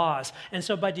these laws. And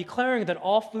so by declaring that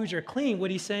all foods are clean,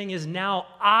 what he's saying is now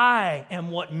I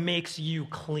am what makes you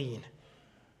clean.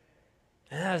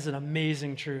 And that is an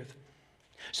amazing truth.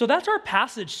 So that's our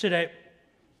passage today.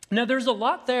 Now, there's a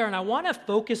lot there, and I want to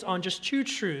focus on just two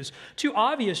truths, two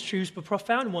obvious truths, but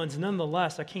profound ones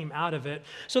nonetheless that came out of it.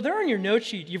 So there on your note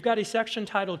sheet, you've got a section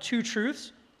titled Two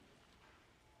Truths.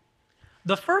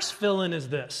 The first fill-in is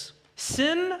this: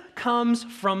 sin comes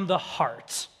from the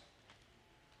heart.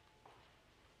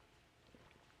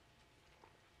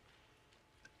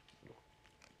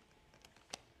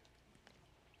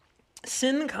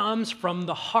 Sin comes from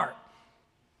the heart.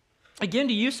 Again,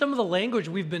 to use some of the language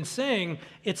we've been saying,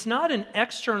 it's not an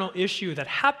external issue that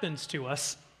happens to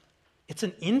us, it's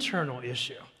an internal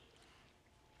issue.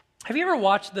 Have you ever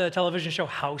watched the television show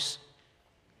House?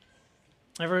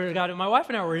 My wife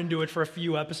and I were into it for a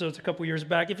few episodes a couple years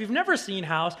back. If you've never seen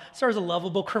House, it stars a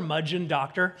lovable curmudgeon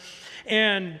doctor.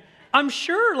 And I'm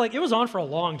sure, it was on for a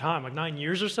long time, 9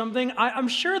 years or something. I'm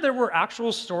sure there were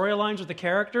actual storylines with the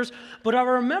characters, but what I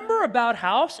remember about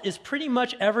House is pretty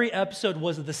much every episode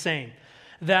was the same.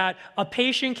 That a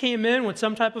patient came in with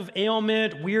some type of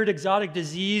ailment, weird exotic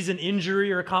disease, an injury,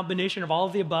 or a combination of all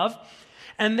of the above,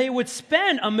 and they would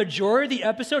spend a majority of the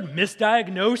episode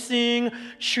misdiagnosing,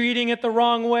 treating it the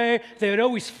wrong way. They would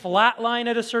always flatline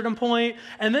at a certain point,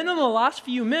 and then in the last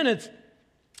few minutes,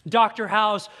 Dr.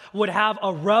 House would have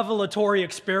a revelatory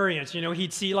experience.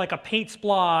 He'd see a paint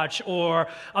splotch or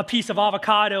a piece of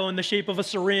avocado in the shape of a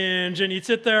syringe, and he'd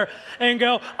sit there and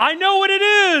go, I know what it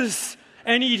is.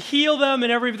 And he'd heal them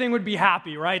and everything would be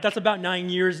happy, right? That's about 9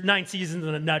 seasons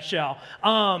in a nutshell.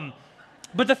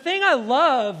 But the thing I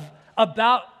love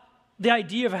about the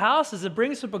idea of House is it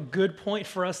brings up a good point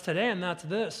for us today, and that's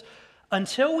this.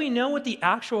 Until we know what the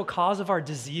actual cause of our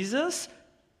disease is,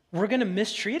 we're going to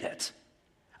mistreat it.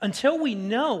 Until we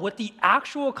know what the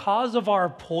actual cause of our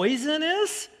poison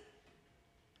is,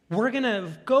 we're going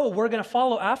to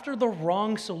follow after the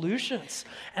wrong solutions.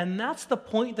 And that's the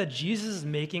point that Jesus is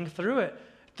making through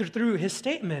his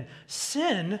statement.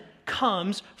 Sin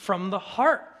comes from the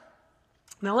heart.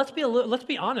 Now, let's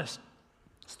be honest.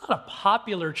 It's not a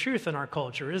popular truth in our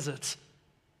culture, is it?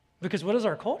 Because what does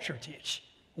our culture teach?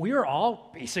 We are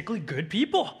all basically good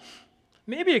people.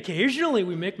 Maybe occasionally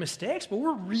we make mistakes, but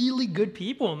we're really good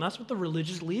people, and that's what the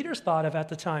religious leaders thought of at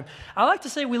the time. I like to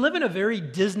say we live in a very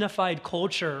Disney-fied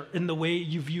culture in the way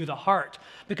you view the heart,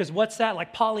 because what's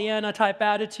that, Pollyanna-type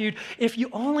attitude? If you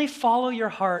only follow your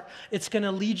heart, it's going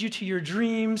to lead you to your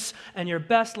dreams and your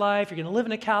best life. You're going to live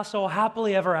in a castle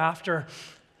happily ever after.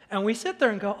 And we sit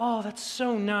there and go, oh, that's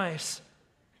so nice.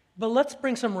 But let's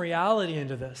bring some reality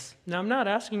into this. Now, I'm not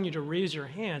asking you to raise your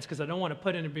hands because I don't want to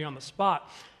put anybody on the spot.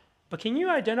 But can you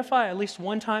identify at least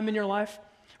one time in your life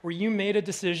where you made a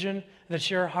decision that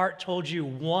your heart told you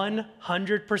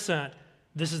 100%,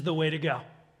 this is the way to go.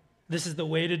 This is the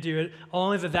way to do it,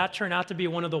 only that turned out to be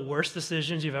one of the worst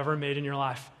decisions you've ever made in your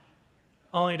life.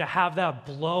 Only to have that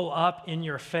blow up in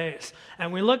your face.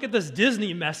 And we look at this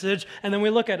Disney message, and then we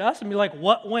look at us and be like,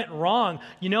 what went wrong?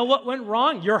 You know what went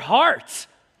wrong? Your heart.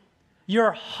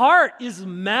 Your heart is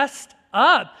messed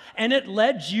up, and it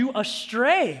led you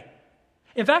astray.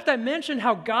 In fact, I mentioned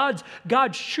how God's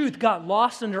truth got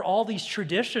lost under all these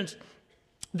traditions.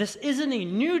 This isn't a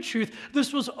new truth.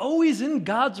 This was always in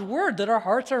God's word, that our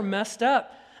hearts are messed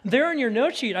up. There in your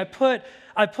note sheet, I put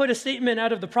a statement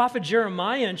out of the prophet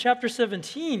Jeremiah in chapter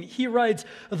 17. He writes,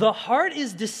 the heart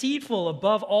is deceitful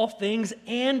above all things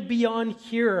and beyond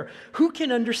cure. Who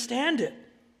can understand it?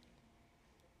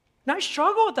 Now, I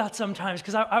struggle with that sometimes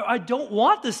because I don't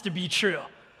want this to be true.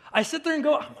 I sit there and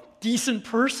go, I'm a decent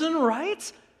person,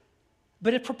 right?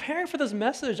 But in preparing for this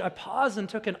message, I paused and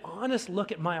took an honest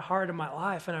look at my heart and my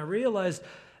life, and I realized,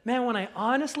 man, when I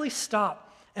honestly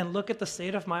stop and look at the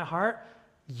state of my heart,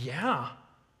 yeah,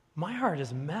 my heart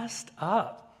is messed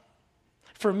up.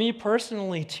 For me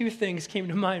personally, two things came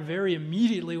to mind very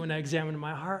immediately when I examined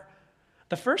my heart.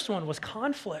 The first one was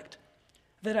conflict,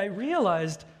 that I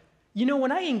realized,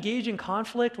 when I engage in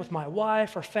conflict with my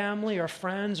wife or family or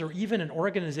friends or even an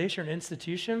organization or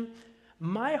institution,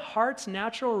 my heart's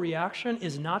natural reaction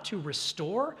is not to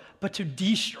restore, but to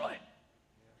destroy.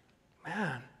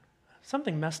 Man,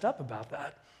 something messed up about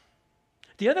that.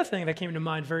 The other thing that came to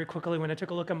mind very quickly when I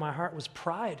took a look at my heart was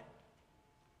pride.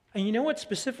 And you know what?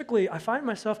 Specifically, I find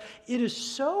myself, it is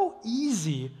so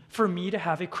easy for me to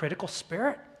have a critical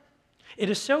spirit. It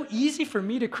is so easy for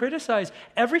me to criticize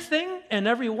everything and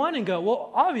everyone and go, well,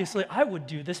 obviously, I would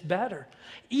do this better.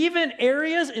 Even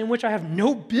areas in which I have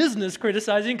no business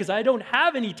criticizing because I don't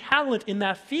have any talent in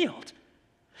that field.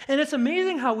 And it's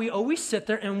amazing how we always sit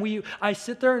there and I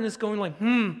sit there and it's going like,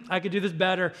 I could do this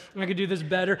better. I could do this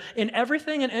better in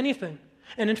everything and anything.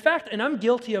 And in fact, and I'm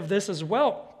guilty of this as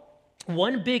well,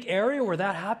 one big area where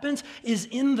that happens is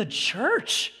in the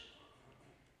church.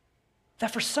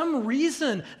 That for some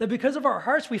reason, that because of our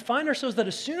hearts, we find ourselves that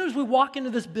as soon as we walk into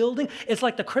this building, it's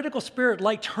like the critical spirit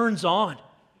light turns on.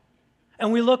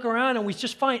 And we look around and we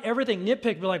just find everything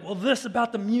nitpicked. We're like, well, this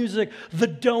about the music, the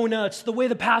donuts, the way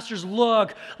the pastors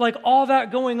look, like all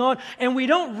that going on. And we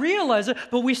don't realize it,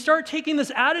 but we start taking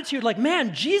this attitude like,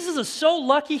 man, Jesus is so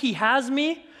lucky he has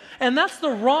me. And that's the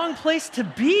wrong place to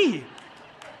be.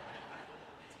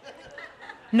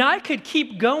 Now, I could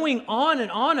keep going on and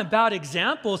on about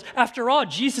examples. After all,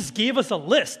 Jesus gave us a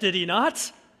list, did he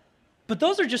not? But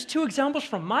those are just two examples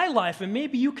from my life, and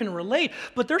maybe you can relate.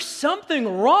 But there's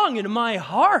something wrong in my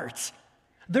heart.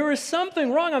 There is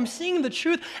something wrong. I'm seeing the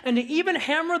truth. And to even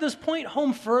hammer this point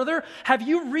home further, have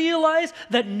you realized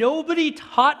that nobody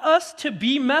taught us to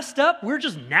be messed up? We're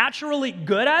just naturally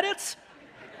good at it.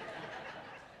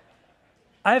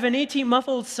 I have an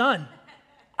 18-month-old son.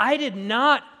 I did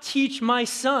not teach my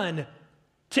son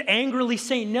to angrily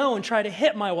say no and try to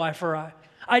hit my wife or I.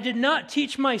 I did not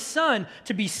teach my son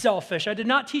to be selfish. I did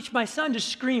not teach my son to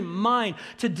scream mine,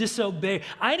 to disobey.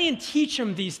 I didn't teach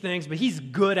him these things, but he's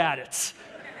good at it.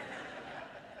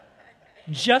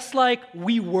 Just like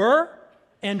we were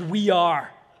and we are.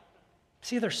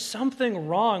 See, there's something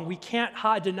wrong. We can't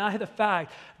deny the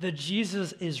fact that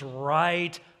Jesus is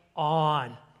right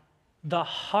on. The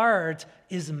heart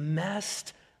is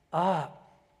messed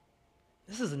up.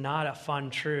 This is not a fun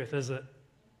truth, is it?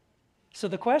 So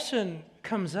the question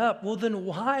comes up, well, then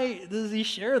why does he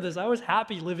share this? I was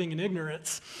happy living in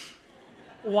ignorance.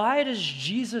 Why does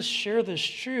Jesus share this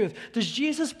truth? Does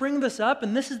Jesus bring this up?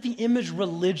 And this is the image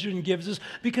religion gives us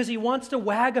because he wants to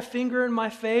wag a finger in my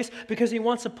face, because he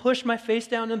wants to push my face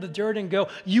down in the dirt and go,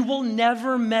 you will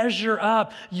never measure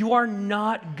up. You are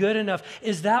not good enough.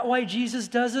 Is that why Jesus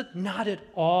does it? Not at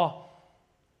all.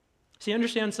 See,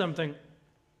 understand something.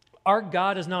 Our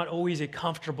God is not always a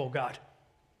comfortable God,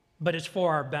 but it's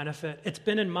for our benefit. It's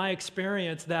been in my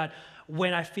experience that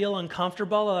when I feel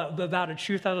uncomfortable about a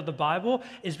truth out of the Bible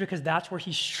is because that's where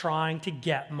he's trying to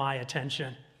get my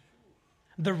attention.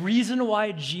 The reason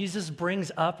why Jesus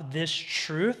brings up this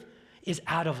truth is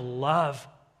out of love,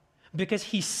 because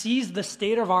he sees the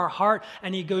state of our heart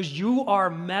and he goes, you are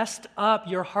messed up.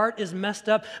 Your heart is messed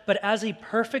up. But as a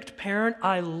perfect parent,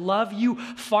 I love you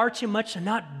far too much to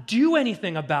not do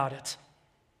anything about it.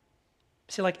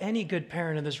 See, like any good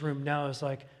parent in this room knows,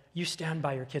 like you stand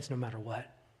by your kids no matter what.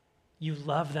 You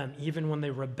love them even when they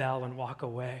rebel and walk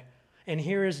away. And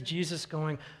here is Jesus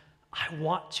going, I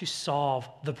want to solve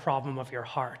the problem of your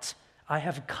heart. I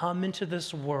have come into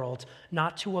this world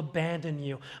not to abandon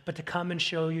you, but to come and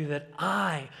show you that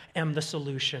I am the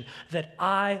solution, that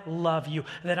I love you,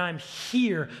 that I'm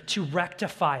here to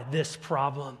rectify this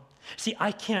problem. See,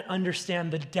 I can't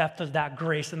understand the depth of that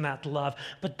grace and that love,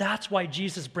 but that's why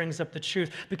Jesus brings up the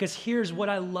truth, because here's what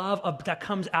I love that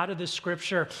comes out of this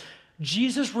scripture.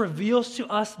 Jesus reveals to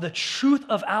us the truth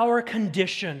of our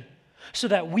condition so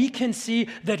that we can see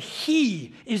that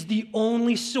he is the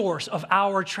only source of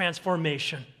our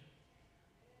transformation.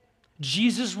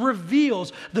 Jesus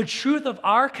reveals the truth of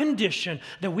our condition,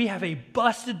 that we have a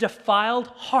busted, defiled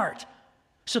heart,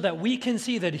 so that we can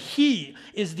see that he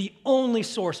is the only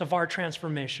source of our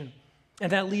transformation.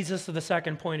 And that leads us to the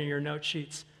second point in your note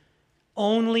sheets.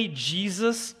 Only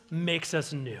Jesus makes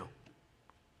us new.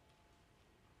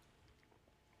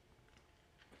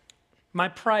 My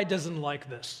pride doesn't like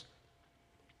this,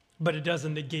 but it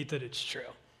doesn't negate that it's true.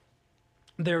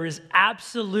 There is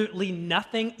absolutely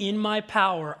nothing in my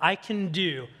power I can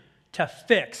do to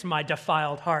fix my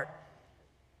defiled heart.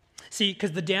 See,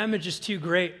 because the damage is too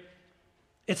great.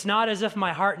 It's not as if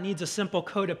my heart needs a simple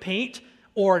coat of paint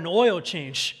or an oil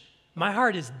change. My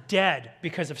heart is dead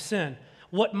because of sin.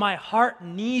 What my heart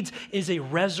needs is a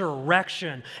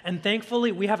resurrection. And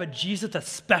thankfully, we have a Jesus that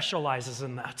specializes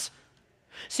in that.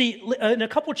 See, in a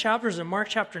couple chapters in Mark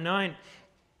chapter 9,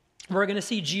 we're going to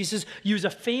see Jesus use a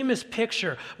famous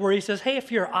picture where he says, hey, if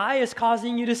your eye is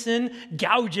causing you to sin,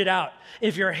 gouge it out.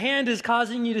 If your hand is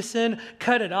causing you to sin,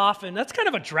 cut it off. And that's kind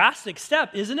of a drastic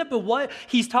step, isn't it? But what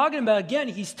he's talking about, again,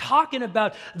 he's talking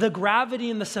about the gravity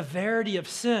and the severity of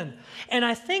sin. And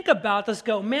I think about this,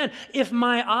 go, man, if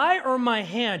my eye or my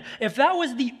hand, if that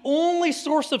was the only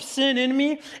source of sin in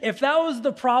me, if that was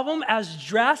the problem, as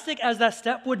drastic as that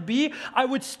step would be, I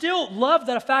would still love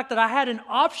the fact that I had an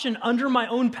option under my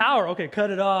own power. Okay, cut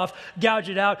it off, gouge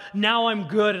it out. Now I'm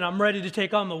good and I'm ready to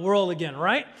take on the world again,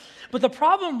 right? But the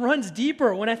problem runs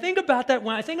deeper. When I think about that,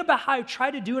 when I think about how I try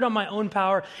to do it on my own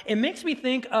power, it makes me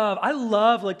think of, I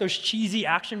love like those cheesy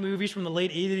action movies from the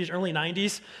late 80s, early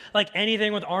 90s, like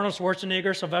anything with Arnold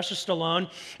Schwarzenegger, Sylvester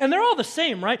Stallone, and they're all the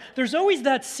same, right? There's always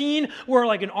that scene where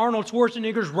like an Arnold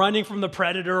Schwarzenegger's running from the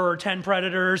Predator or 10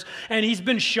 Predators, and he's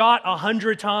been shot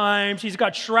 100 times, he's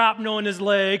got shrapnel in his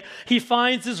leg, he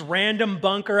finds this random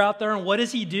bunker out there, and what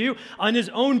does he do? On his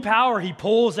own power, he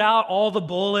pulls out all the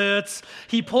bullets,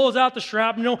 he pulls out the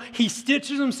shrapnel, he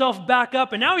stitches himself back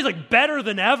up, and now he's like better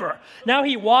than ever. Now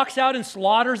he walks out and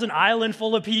slaughters an island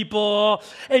full of people,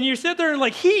 and you sit there and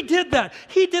like, he did that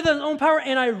in his own power,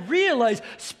 and I realized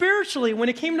spiritually, when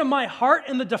it came to my heart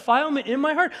and the defilement in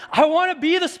my heart, I want to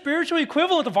be the spiritual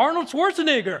equivalent of Arnold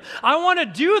Schwarzenegger. I want to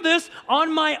do this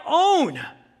on my own,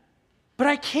 but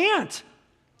I can't.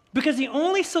 Because the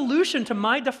only solution to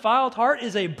my defiled heart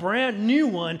is a brand new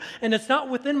one, and it's not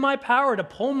within my power to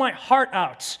pull my heart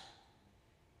out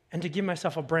and to give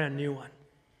myself a brand new one.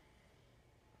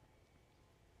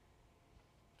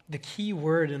 The key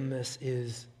word in this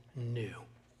is new.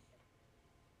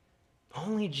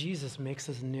 Only Jesus makes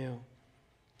us new.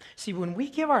 See, when we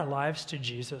give our lives to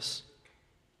Jesus,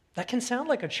 that can sound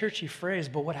like a churchy phrase,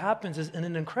 but what happens is in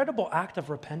an incredible act of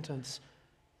repentance,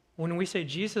 when we say,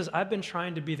 Jesus, I've been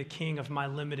trying to be the king of my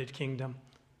limited kingdom,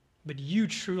 but you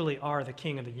truly are the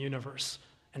king of the universe,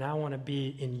 and I want to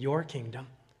be in your kingdom.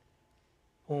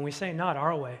 When we say not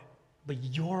our way, but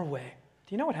your way,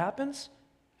 do you know what happens?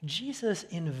 Jesus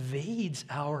invades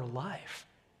our life.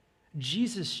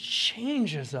 Jesus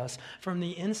changes us from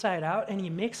the inside out, and he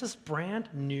makes us brand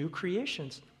new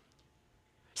creations.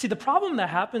 See, the problem that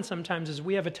happens sometimes is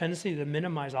we have a tendency to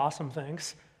minimize awesome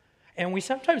things. And we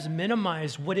sometimes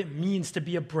minimize what it means to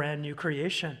be a brand new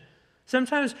creation.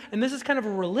 Sometimes, and this is kind of a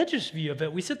religious view of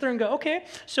it, we sit there and go, okay,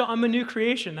 so I'm a new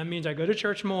creation. That means I go to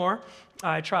church more,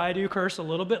 I try to curse a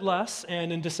little bit less,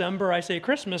 and in December I say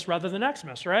Christmas rather than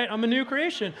Xmas, right? I'm a new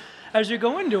creation as you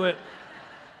go into it.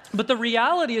 But the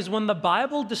reality is when the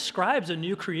Bible describes a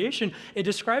new creation, it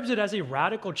describes it as a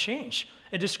radical change.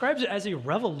 It describes it as a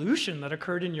revolution that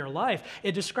occurred in your life.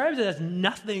 It describes it as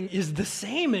nothing is the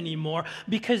same anymore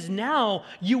because now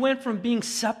you went from being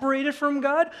separated from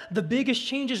God. The biggest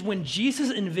change is when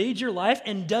Jesus invades your life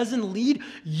and doesn't lead,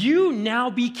 you now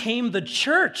became the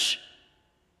church.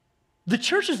 The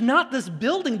church is not this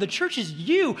building. The church is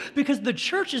you because the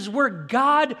church is where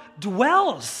God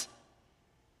dwells.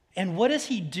 And what does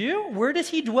he do? Where does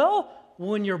he dwell?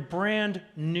 Well, in your brand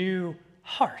new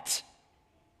heart.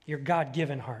 Your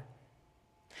God-given heart.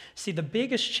 See, the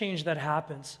biggest change that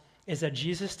happens is that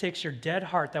Jesus takes your dead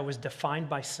heart that was defined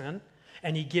by sin,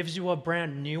 and he gives you a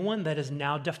brand new one that is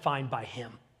now defined by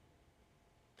him.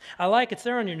 I like, it's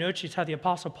there on your note sheets how the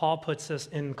Apostle Paul puts this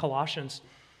in Colossians.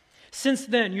 Since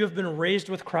then, you have been raised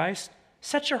with Christ.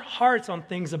 Set your hearts on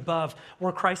things above,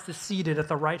 where Christ is seated at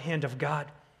the right hand of God.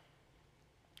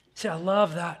 See, I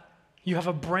love that. You have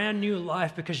a brand new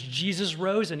life because Jesus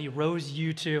rose, and he rose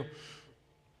you too.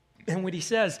 And what he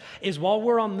says is while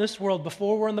we're on this world,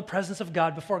 before we're in the presence of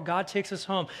God, before God takes us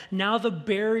home, now the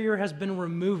barrier has been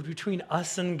removed between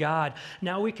us and God.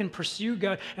 Now we can pursue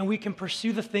God and we can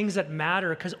pursue the things that matter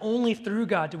because only through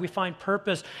God do we find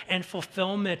purpose and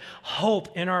fulfillment,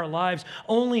 hope in our lives.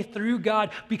 Only through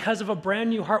God, because of a brand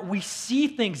new heart, we see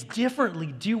things differently,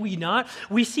 do we not?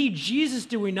 We see Jesus,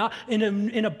 do we not,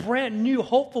 in a brand new,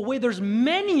 hopeful way. There's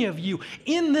many of you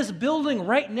in this building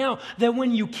right now that when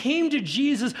you came to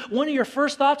Jesus, one of your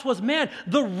first thoughts was, man,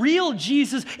 the real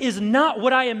Jesus is not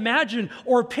what I imagined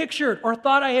or pictured or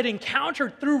thought I had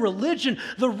encountered through religion.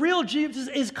 The real Jesus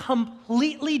is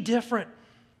completely different.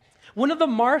 One of the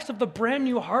marks of the brand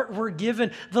new heart we're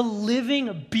given, the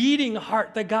living, beating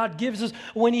heart that God gives us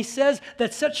when he says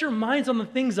that set your minds on the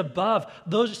things above,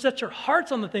 set your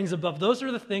hearts on the things above, those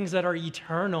are the things that are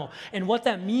eternal. And what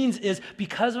that means is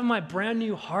because of my brand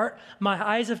new heart, my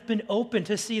eyes have been opened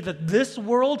to see that this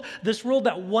world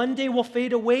that one day will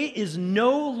fade away is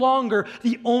no longer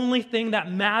the only thing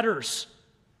that matters.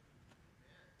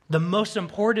 The most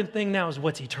important thing now is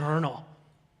what's eternal,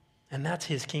 and that's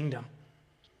his kingdom.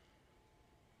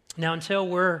 Now, until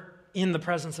we're in the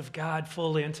presence of God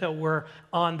fully, until we're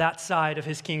on that side of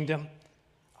his kingdom,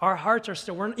 our hearts are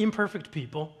still, we're imperfect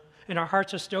people, and our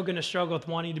hearts are still going to struggle with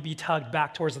wanting to be tugged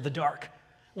back towards the dark,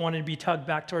 wanting to be tugged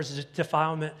back towards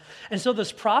defilement. And so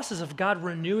this process of God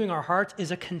renewing our hearts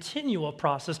is a continual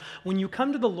process. When you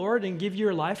come to the Lord and give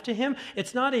your life to him,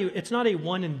 it's not a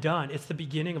one and done. It's the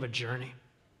beginning of a journey.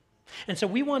 And so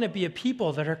we want to be a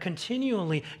people that are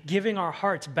continually giving our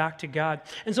hearts back to God.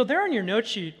 And so there on your note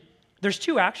sheet, there's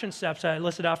 2 action steps I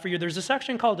listed out for you. There's a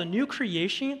section called a new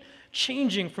creation,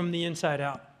 changing from the inside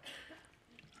out.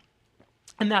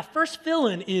 And that first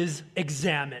fill-in is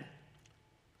examine.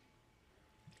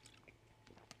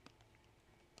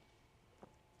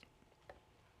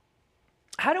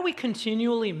 How do we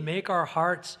continually make our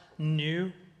hearts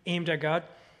new, aimed at God?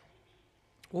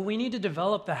 Well, we need to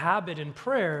develop the habit in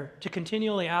prayer to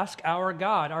continually ask our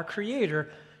God, our Creator,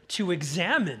 to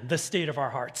examine the state of our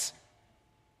hearts.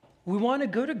 We want to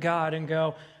go to God and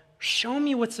go, show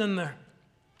me what's in there.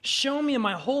 Show me, am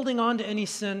I holding on to any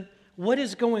sin? What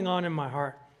is going on in my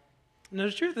heart? Now,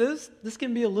 the truth is, this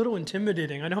can be a little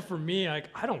intimidating. I know for me, I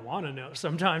don't want to know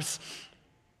sometimes.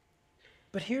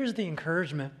 But here's the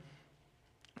encouragement.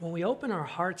 When we open our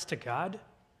hearts to God,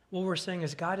 what we're saying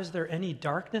is, God, is there any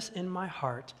darkness in my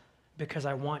heart? Because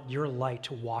I want your light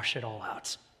to wash it all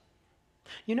out.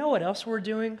 You know what else we're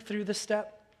doing through this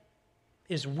step?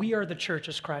 Is we are the church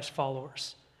as Christ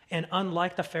followers. And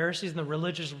unlike the Pharisees and the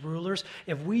religious rulers,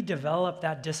 if we develop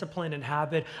that discipline and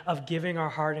habit of giving our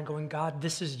heart and going, God,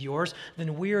 this is yours,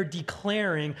 then we are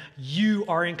declaring you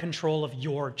are in control of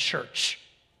your church.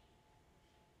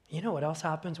 You know what else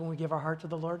happens when we give our heart to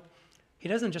the Lord? He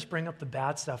doesn't just bring up the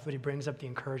bad stuff, but he brings up the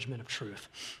encouragement of truth.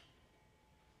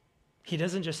 He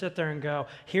doesn't just sit there and go,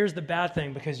 here's the bad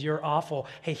thing because you're awful.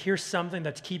 Hey, here's something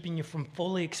that's keeping you from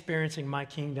fully experiencing my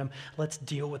kingdom. Let's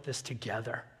deal with this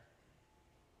together.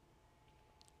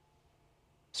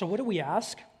 So what do we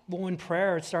ask? Well, in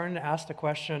prayer, it's starting to ask the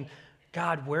question,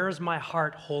 God, where is my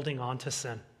heart holding on to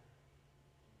sin?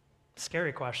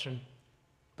 Scary question,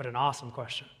 but an awesome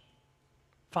question.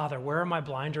 Father, where are my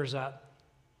blinders at?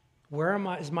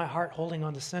 Is my heart holding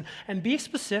on to sin? And be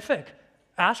specific.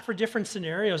 Ask for different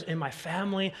scenarios in my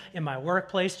family, in my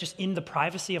workplace, just in the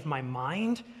privacy of my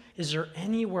mind. Is there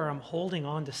anywhere I'm holding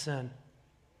on to sin?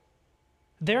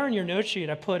 There on your note sheet,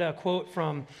 I put a quote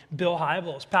from Bill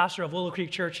Hybels, pastor of Willow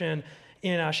Creek Church in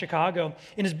Chicago.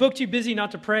 In his book, Too Busy Not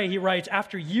to Pray, he writes,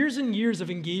 after years and years of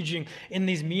engaging in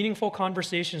these meaningful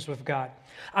conversations with God,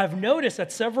 I've noticed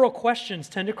that several questions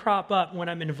tend to crop up when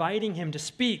I'm inviting him to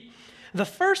speak. The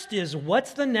first is,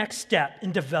 what's the next step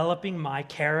in developing my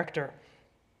character?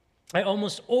 I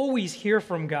almost always hear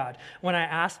from God when I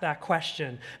ask that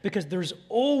question because there's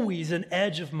always an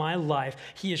edge of my life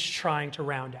he is trying to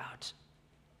round out.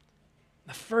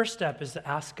 The first step is to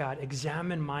ask God,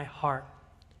 examine my heart.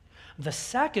 The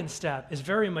second step is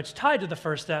very much tied to the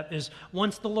first step, is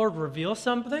once the Lord reveals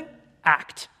something,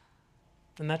 act.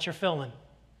 And that's your fill-in.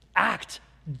 Act.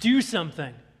 Do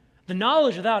something. The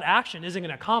knowledge without action isn't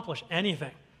going to accomplish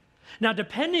anything. Now,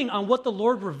 depending on what the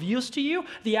Lord reveals to you,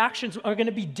 the actions are going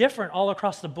to be different all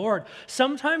across the board.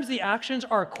 Sometimes the actions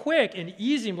are quick and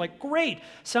easy. I'm like, great.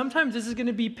 Sometimes this is going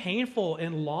to be painful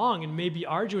and long and maybe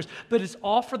arduous, but it's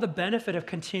all for the benefit of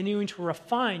continuing to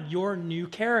refine your new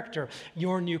character,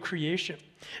 your new creation.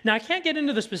 Now, I can't get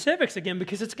into the specifics again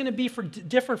because it's going to be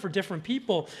different for different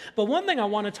people. But one thing I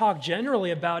want to talk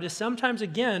generally about is sometimes,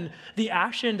 again, the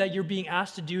action that you're being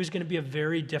asked to do is going to be a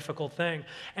very difficult thing.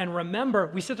 And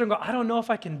remember, we sit there and go, I don't know if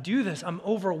I can do this. I'm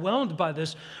overwhelmed by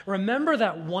this. Remember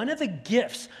that one of the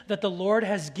gifts that the Lord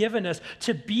has given us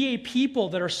to be a people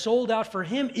that are sold out for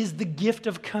Him is the gift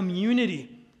of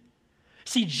community.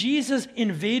 See, Jesus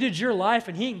invaded your life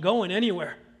and He ain't going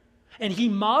anywhere. And He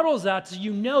models that so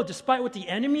you know, despite what the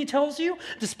enemy tells you,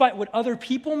 despite what other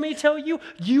people may tell you,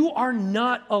 you are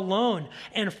not alone.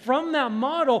 And from that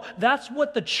model, that's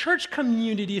what the church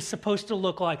community is supposed to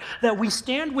look like. That we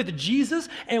stand with Jesus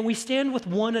and we stand with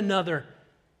one another.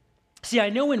 See,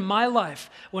 I know in my life,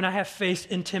 when I have faced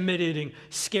intimidating,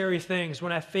 scary things,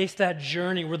 when I face that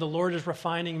journey where the Lord is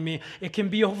refining me, it can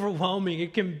be overwhelming.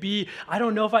 It can be,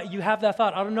 you have that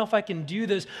thought, I don't know if I can do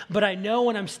this, but I know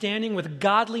when I'm standing with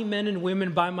godly men and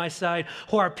women by my side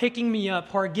who are picking me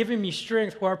up, who are giving me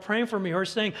strength, who are praying for me, who are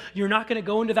saying, you're not going to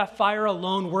go into that fire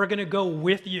alone, we're going to go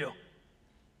with you.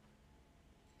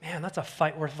 Man, that's a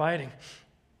fight worth fighting.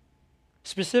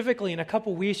 Specifically, in a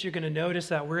couple weeks, you're going to notice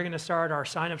that we're going to start our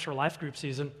sign-ups for life group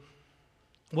season.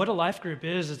 What a life group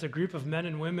is a group of men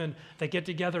and women that get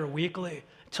together weekly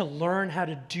to learn how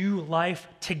to do life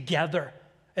together.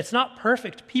 It's not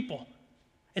perfect people.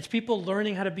 It's people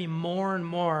learning how to be more and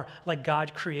more like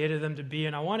God created them to be.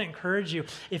 And I want to encourage you,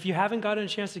 if you haven't gotten a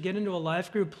chance to get into a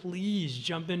life group, please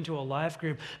jump into a life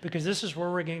group because this is where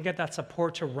we're going to get that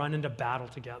support to run into battle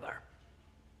together.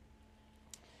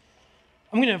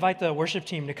 I'm going to invite the worship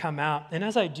team to come out. And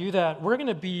as I do that, we're going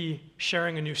to be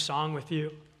sharing a new song with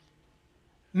you.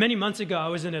 Many months ago, I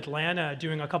was in Atlanta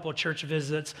doing a couple of church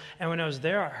visits. And when I was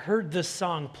there, I heard this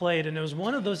song played. And it was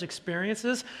one of those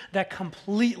experiences that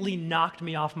completely knocked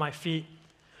me off my feet.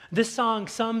 This song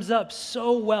sums up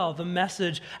so well the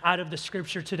message out of the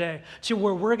scripture today, to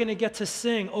where we're going to get to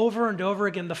sing over and over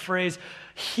again the phrase,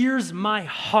 "Here's my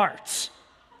heart.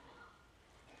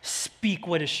 Speak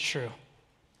what is true."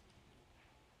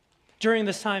 During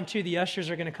this time, too, the ushers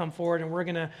are going to come forward and we're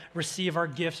going to receive our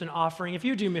gifts and offering. If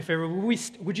you do me a favor,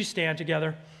 would you stand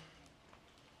together?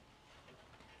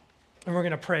 And we're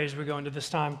going to pray as we go into this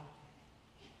time.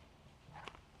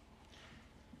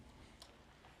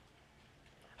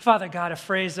 Father God, a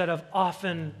phrase that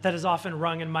is often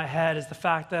rung in my head is the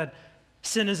fact that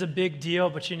sin is a big deal,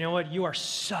 but you know what? You are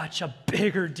such a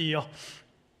bigger deal.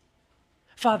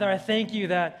 Father, I thank you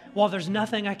that while there's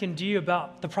nothing I can do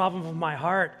about the problem of my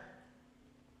heart,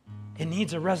 it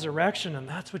needs a resurrection, and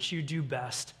that's what you do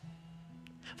best.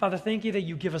 Father, thank you that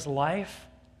you give us life.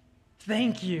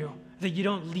 Thank you that you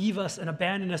don't leave us and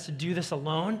abandon us to do this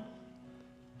alone.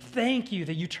 Thank you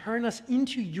that you turn us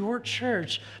into your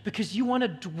church because you want to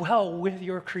dwell with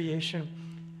your creation.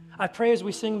 I pray as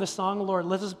we sing the song, Lord,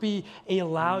 let this be a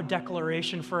loud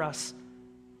declaration for us.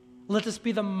 Let this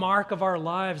be the mark of our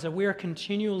lives that we are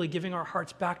continually giving our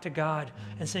hearts back to God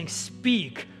and saying,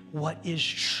 speak what is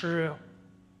true.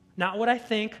 Not what I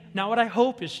think, not what I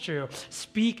hope is true.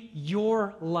 Speak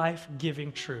your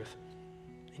life-giving truth.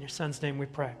 In your Son's name we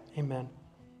pray. Amen.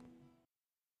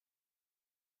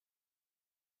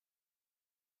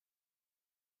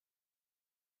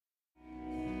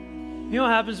 You know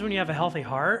what happens when you have a healthy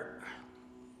heart?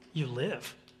 You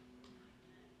live.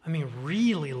 I mean,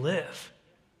 really live.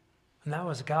 And that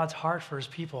was God's heart for his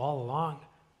people all along.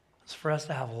 It's for us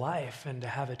to have life and to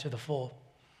have it to the full.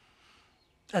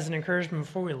 As an encouragement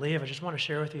before we leave, I just want to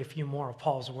share with you a few more of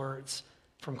Paul's words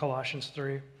from Colossians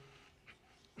 3.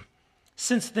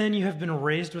 Since then you have been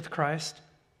raised with Christ,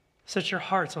 set your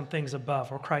hearts on things above,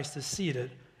 where Christ is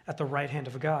seated at the right hand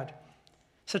of God.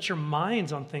 Set your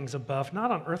minds on things above,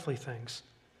 not on earthly things.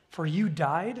 For you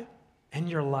died, and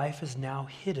your life is now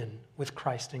hidden with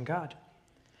Christ in God.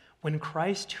 When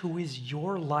Christ, who is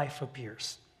your life,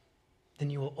 appears, then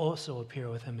you will also appear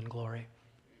with him in glory.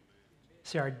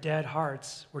 See, our dead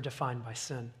hearts were defined by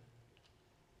sin.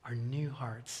 Our new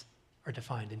hearts are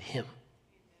defined in him.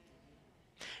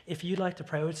 If you'd like to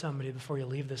pray with somebody before you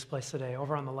leave this place today,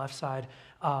 over on the left side,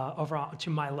 to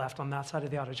my left on that side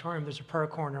of the auditorium, there's a prayer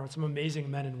corner with some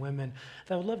amazing men and women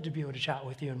that would love to be able to chat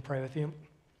with you and pray with you.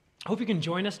 Hope you can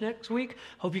join us next week.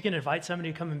 Hope you can invite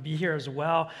somebody to come and be here as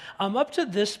well. Up to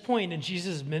this point in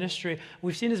Jesus' ministry,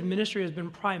 we've seen his ministry has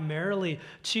been primarily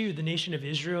to the nation of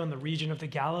Israel and the region of the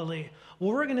Galilee.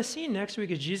 What we're going to see next week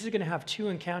is Jesus is going to have two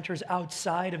encounters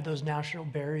outside of those national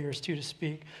barriers,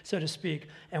 so to speak.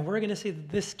 And we're going to see that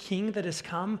this king that has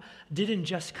come didn't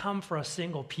just come for a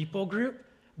single people group,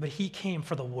 but he came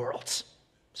for the world.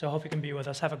 So I hope you can be with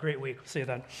us. Have a great week. See you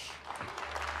then.